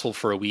successful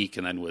for a week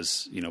and then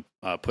was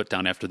put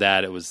down after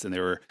that. And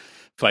they were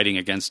fighting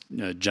against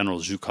General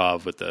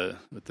Zhukov with the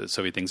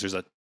Soviet things. There's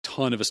a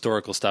ton of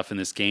historical stuff in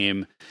this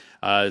game.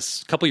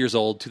 It's a couple years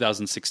old,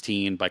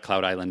 2016, by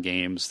Cloud Island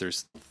Games.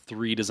 There's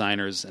 3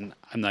 designers, and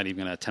I'm not even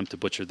going to attempt to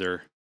butcher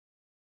their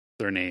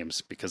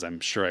names because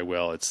I'm sure I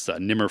will. It's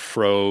Nimmer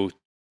Fro,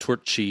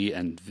 Turci,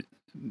 and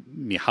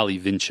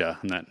Mihaly Vincha.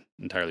 I'm not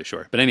entirely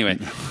sure, but anyway,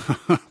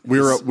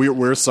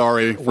 we're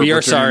sorry. We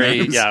are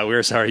sorry. Yeah,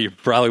 we're sorry. You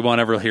probably won't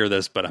ever hear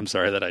this, but I'm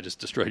sorry that I just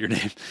destroyed your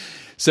name.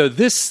 So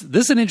this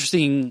is an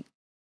interesting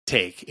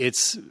take.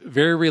 It's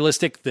very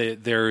realistic.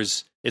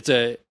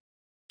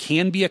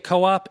 Can be a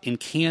co-op and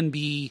can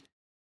be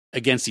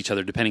against each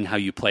other depending how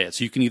you play it.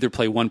 So you can either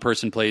play one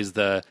person plays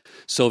the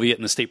Soviet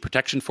and the state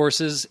protection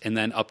forces, and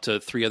then up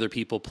to 3 other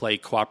people play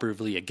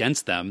cooperatively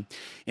against them.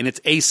 And it's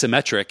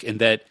asymmetric in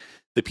that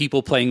the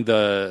people playing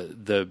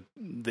the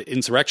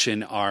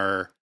insurrection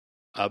are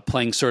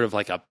playing sort of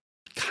like a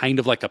kind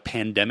of like a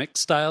Pandemic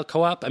style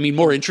co-op. I mean,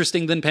 more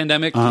interesting than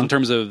Pandemic in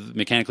terms of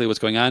mechanically what's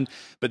going on,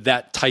 but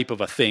that type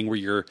of a thing where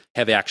you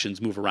have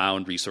actions move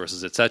around,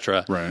 resources,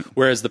 etc. Right.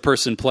 Whereas the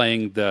person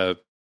playing the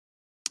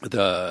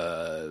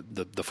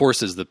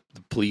forces, the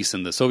police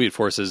and the Soviet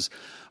forces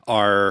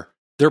they're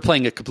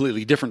playing a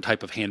completely different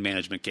type of hand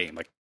management game,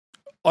 like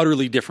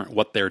utterly different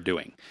what they're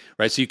doing,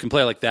 right? So you can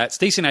play like that.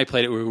 Stacey and I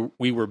played it.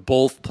 We were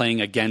both playing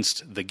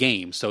against the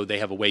game, so they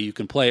have a way you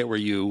can play it where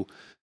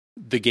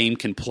the game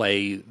can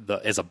play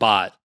as a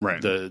bot.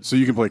 Right. So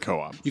you can play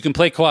co-op. You can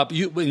play co-op.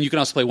 You can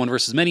also play 1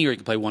 versus many, or you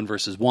can play 1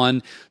 versus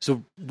 1.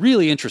 So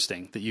really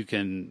interesting that you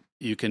can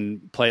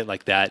play it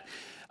like that.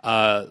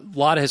 A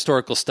lot of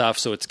historical stuff.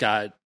 So it's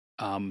got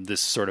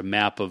this sort of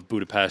map of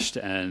Budapest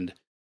and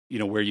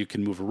where you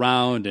can move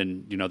around,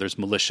 and there's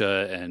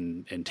militia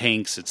and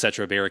tanks,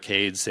 etc.,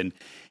 barricades,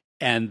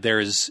 and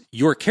there's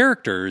your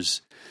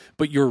characters.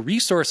 But your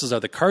resources are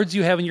the cards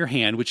you have in your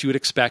hand, which you would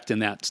expect in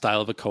that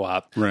style of a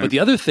co-op. Right. But the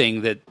other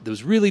thing that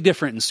was really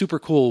different and super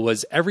cool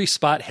was every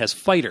spot has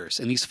fighters.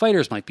 And these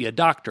fighters might be a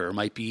doctor, or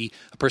might be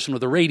a person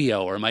with a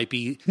radio, or it might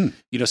be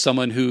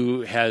someone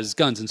who has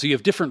guns. And so you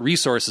have different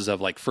resources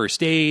of like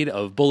first aid,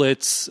 of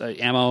bullets,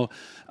 ammo,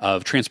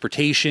 of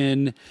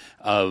transportation,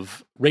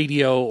 of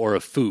radio, or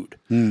of food,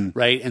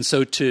 right? And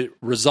so to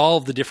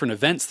resolve the different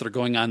events that are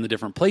going on in the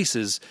different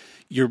places,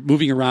 you're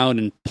moving around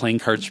and playing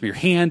cards from your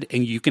hand,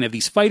 and you can have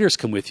these fighters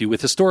come with you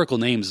with historical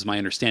names, is my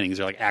understanding. These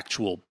are like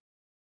actual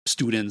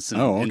students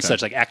and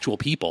such, like actual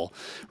people,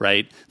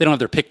 right? They don't have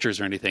their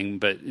pictures or anything,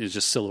 but it's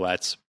just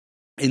silhouettes.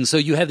 And so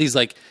you have these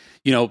like,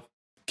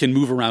 can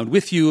move around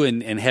with you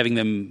and having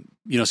them,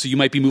 so you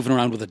might be moving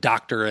around with a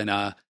doctor and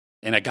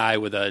a guy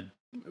with a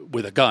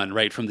gun,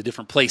 right, from the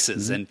different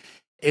places. And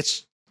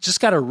it's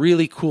just got a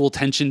really cool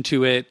tension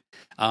to it.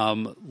 A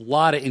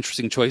lot of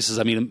interesting choices.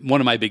 I mean,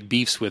 one of my big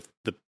beefs with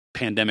the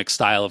Pandemic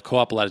style of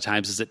co-op a lot of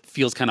times is it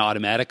feels kind of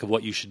automatic of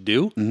what you should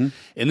do. And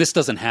this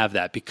doesn't have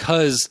that,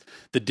 because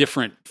the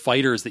different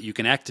fighters that you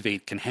can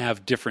activate can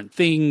have different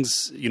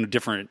things,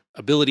 different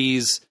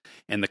abilities,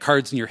 and the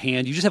cards in your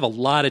hand. You just have a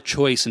lot of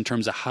choice in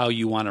terms of how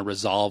you want to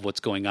resolve what's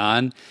going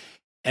on.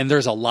 And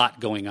there's a lot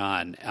going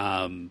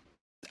on.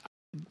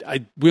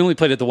 We only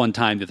played it the one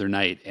time the other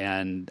night,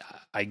 and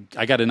I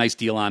got a nice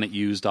deal on it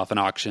used off an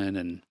auction,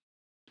 and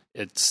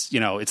it's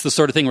it's the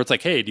sort of thing where it's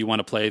like, hey, do you want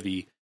to play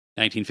the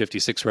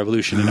 1956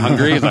 revolution in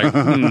Hungary? It's like,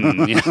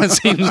 it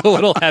seems a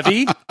little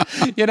heavy,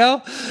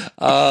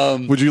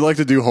 Would you like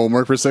to do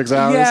homework for 6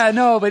 hours? Yeah,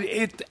 no, but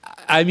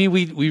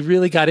we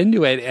really got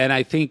into it, and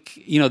I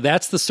think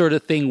that's the sort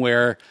of thing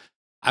where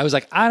I was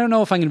like, I don't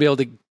know if I'm going to be able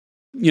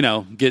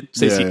to get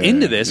Stacey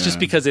into this just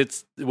because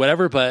it's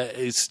whatever, but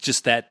it's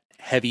just that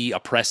heavy,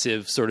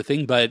 oppressive sort of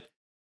thing, but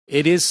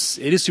it is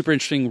super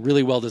interesting,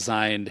 really well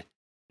designed,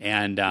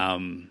 and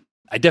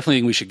I definitely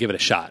think we should give it a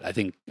shot. I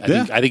think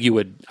you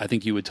would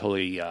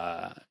totally you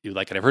would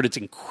like it. I've heard it's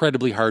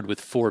incredibly hard with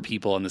 4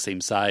 people on the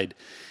same side,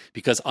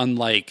 because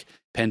unlike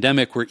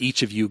Pandemic, where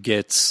each of you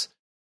gets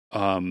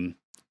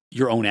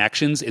your own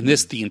actions, in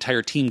this the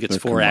entire team gets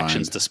 4 combined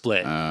actions to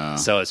split.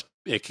 So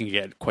it can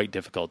get quite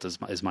difficult,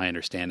 is my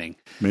understanding.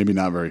 Maybe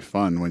not very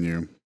fun when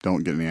you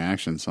don't get any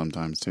action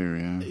sometimes too.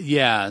 Yeah.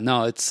 Yeah.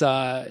 No, it's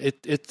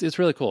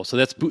really cool. So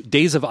that's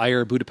Days of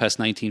Ire, Budapest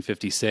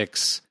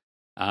 1956.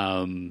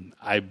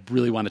 I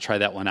really want to try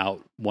that one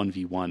out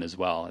 1v1 as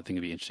well. I think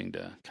it'd be interesting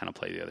to kind of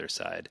play the other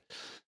side.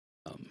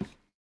 So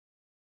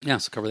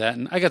cover that,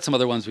 and I got some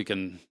other ones we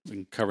can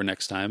cover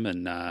next time.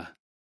 And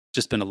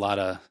just been a lot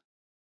of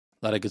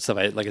good stuff.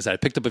 Like I said, I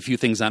picked up a few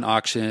things on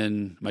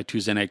auction. My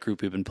Tuesday night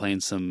group, we've been playing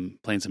some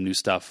new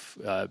stuff.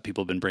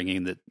 People have been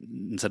bringing that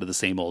instead of the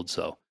same old.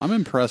 So I'm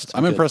impressed.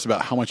 I'm impressed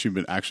about how much you've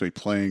been actually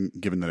playing,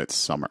 given that it's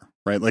summer,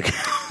 right? Like,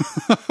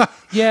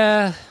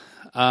 yeah.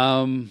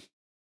 I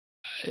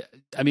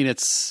mean,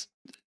 it's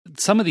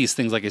some of these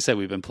things. Like I said,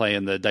 we've been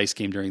playing the dice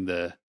game during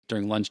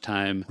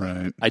lunchtime.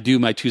 Right. I do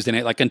my Tuesday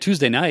night. Like on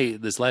Tuesday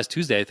night, this last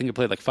Tuesday, I think I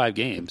played like 5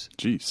 games.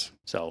 Jeez.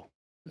 So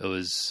it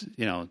was,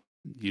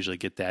 usually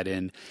get that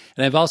in.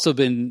 And I've also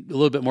been a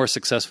little bit more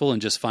successful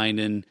in just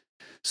finding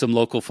some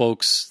local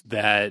folks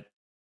that,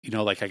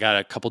 like I got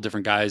a couple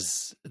different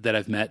guys that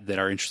I've met that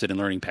are interested in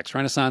learning PAX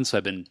Renaissance. So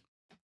I've been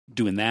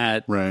doing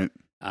that. Right.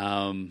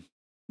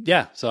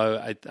 So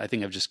I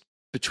think I've just,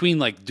 between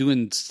like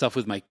doing stuff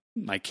with my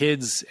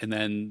kids and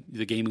then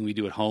the gaming we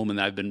do at home, and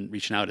I've been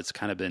reaching out, it's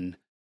kind of been,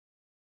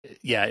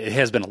 it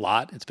has been a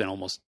lot. It's been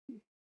almost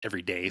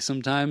every day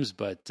sometimes,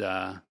 but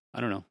I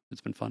don't know.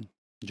 It's been fun.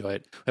 Enjoy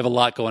it. We have a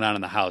lot going on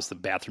in the house. The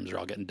bathrooms are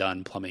all getting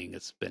done. Plumbing,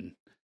 it's been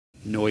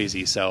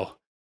noisy. So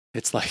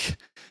it's like,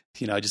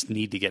 I just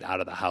need to get out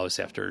of the house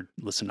after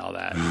listening to all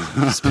that.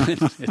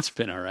 It's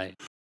been all right.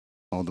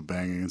 All the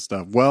banging and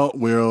stuff. Well,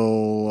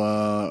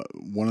 we'll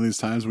one of these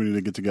times we need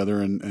to get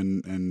together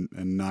and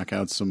knock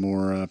out some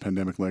more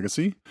Pandemic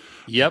Legacy.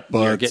 Yep,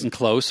 we are getting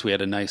close. We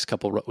had a nice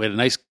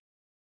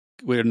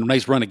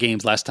run of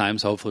games last time,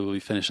 so hopefully we'll be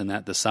finishing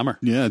that this summer.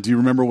 Yeah. Do you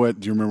remember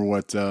what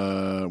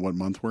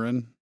month we're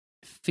in?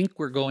 I think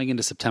we're going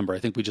into September. I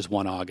think we just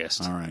won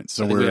August. All right.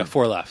 So we have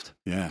 4 left.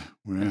 Yeah.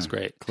 That's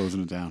great.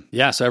 Closing it down.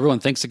 Yeah. So everyone,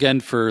 thanks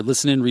again for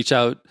listening. Reach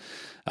out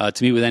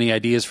to me with any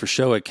ideas for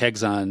show at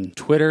Kegs on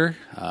Twitter.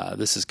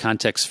 This is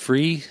Context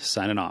Free,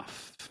 signing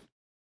off.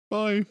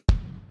 Bye.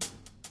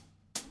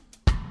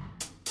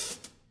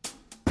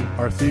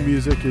 Our theme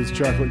music is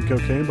Chocolate and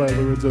Cocaine by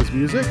Lorenzo's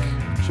Music.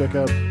 Check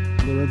out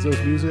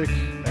Lorenzo's Music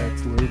at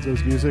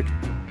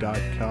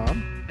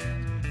lorenzosmusic.com.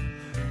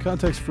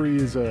 Context Free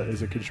is a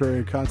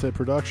Contrarian content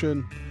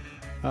production.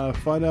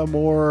 Find out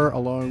more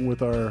along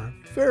with our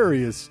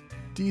various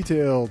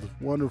detailed,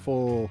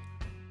 wonderful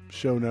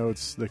show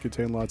notes that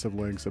contain lots of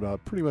links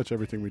about pretty much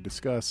everything we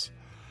discuss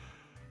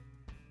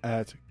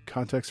at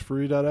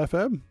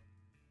contextfree.fm.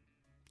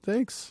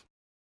 Thanks.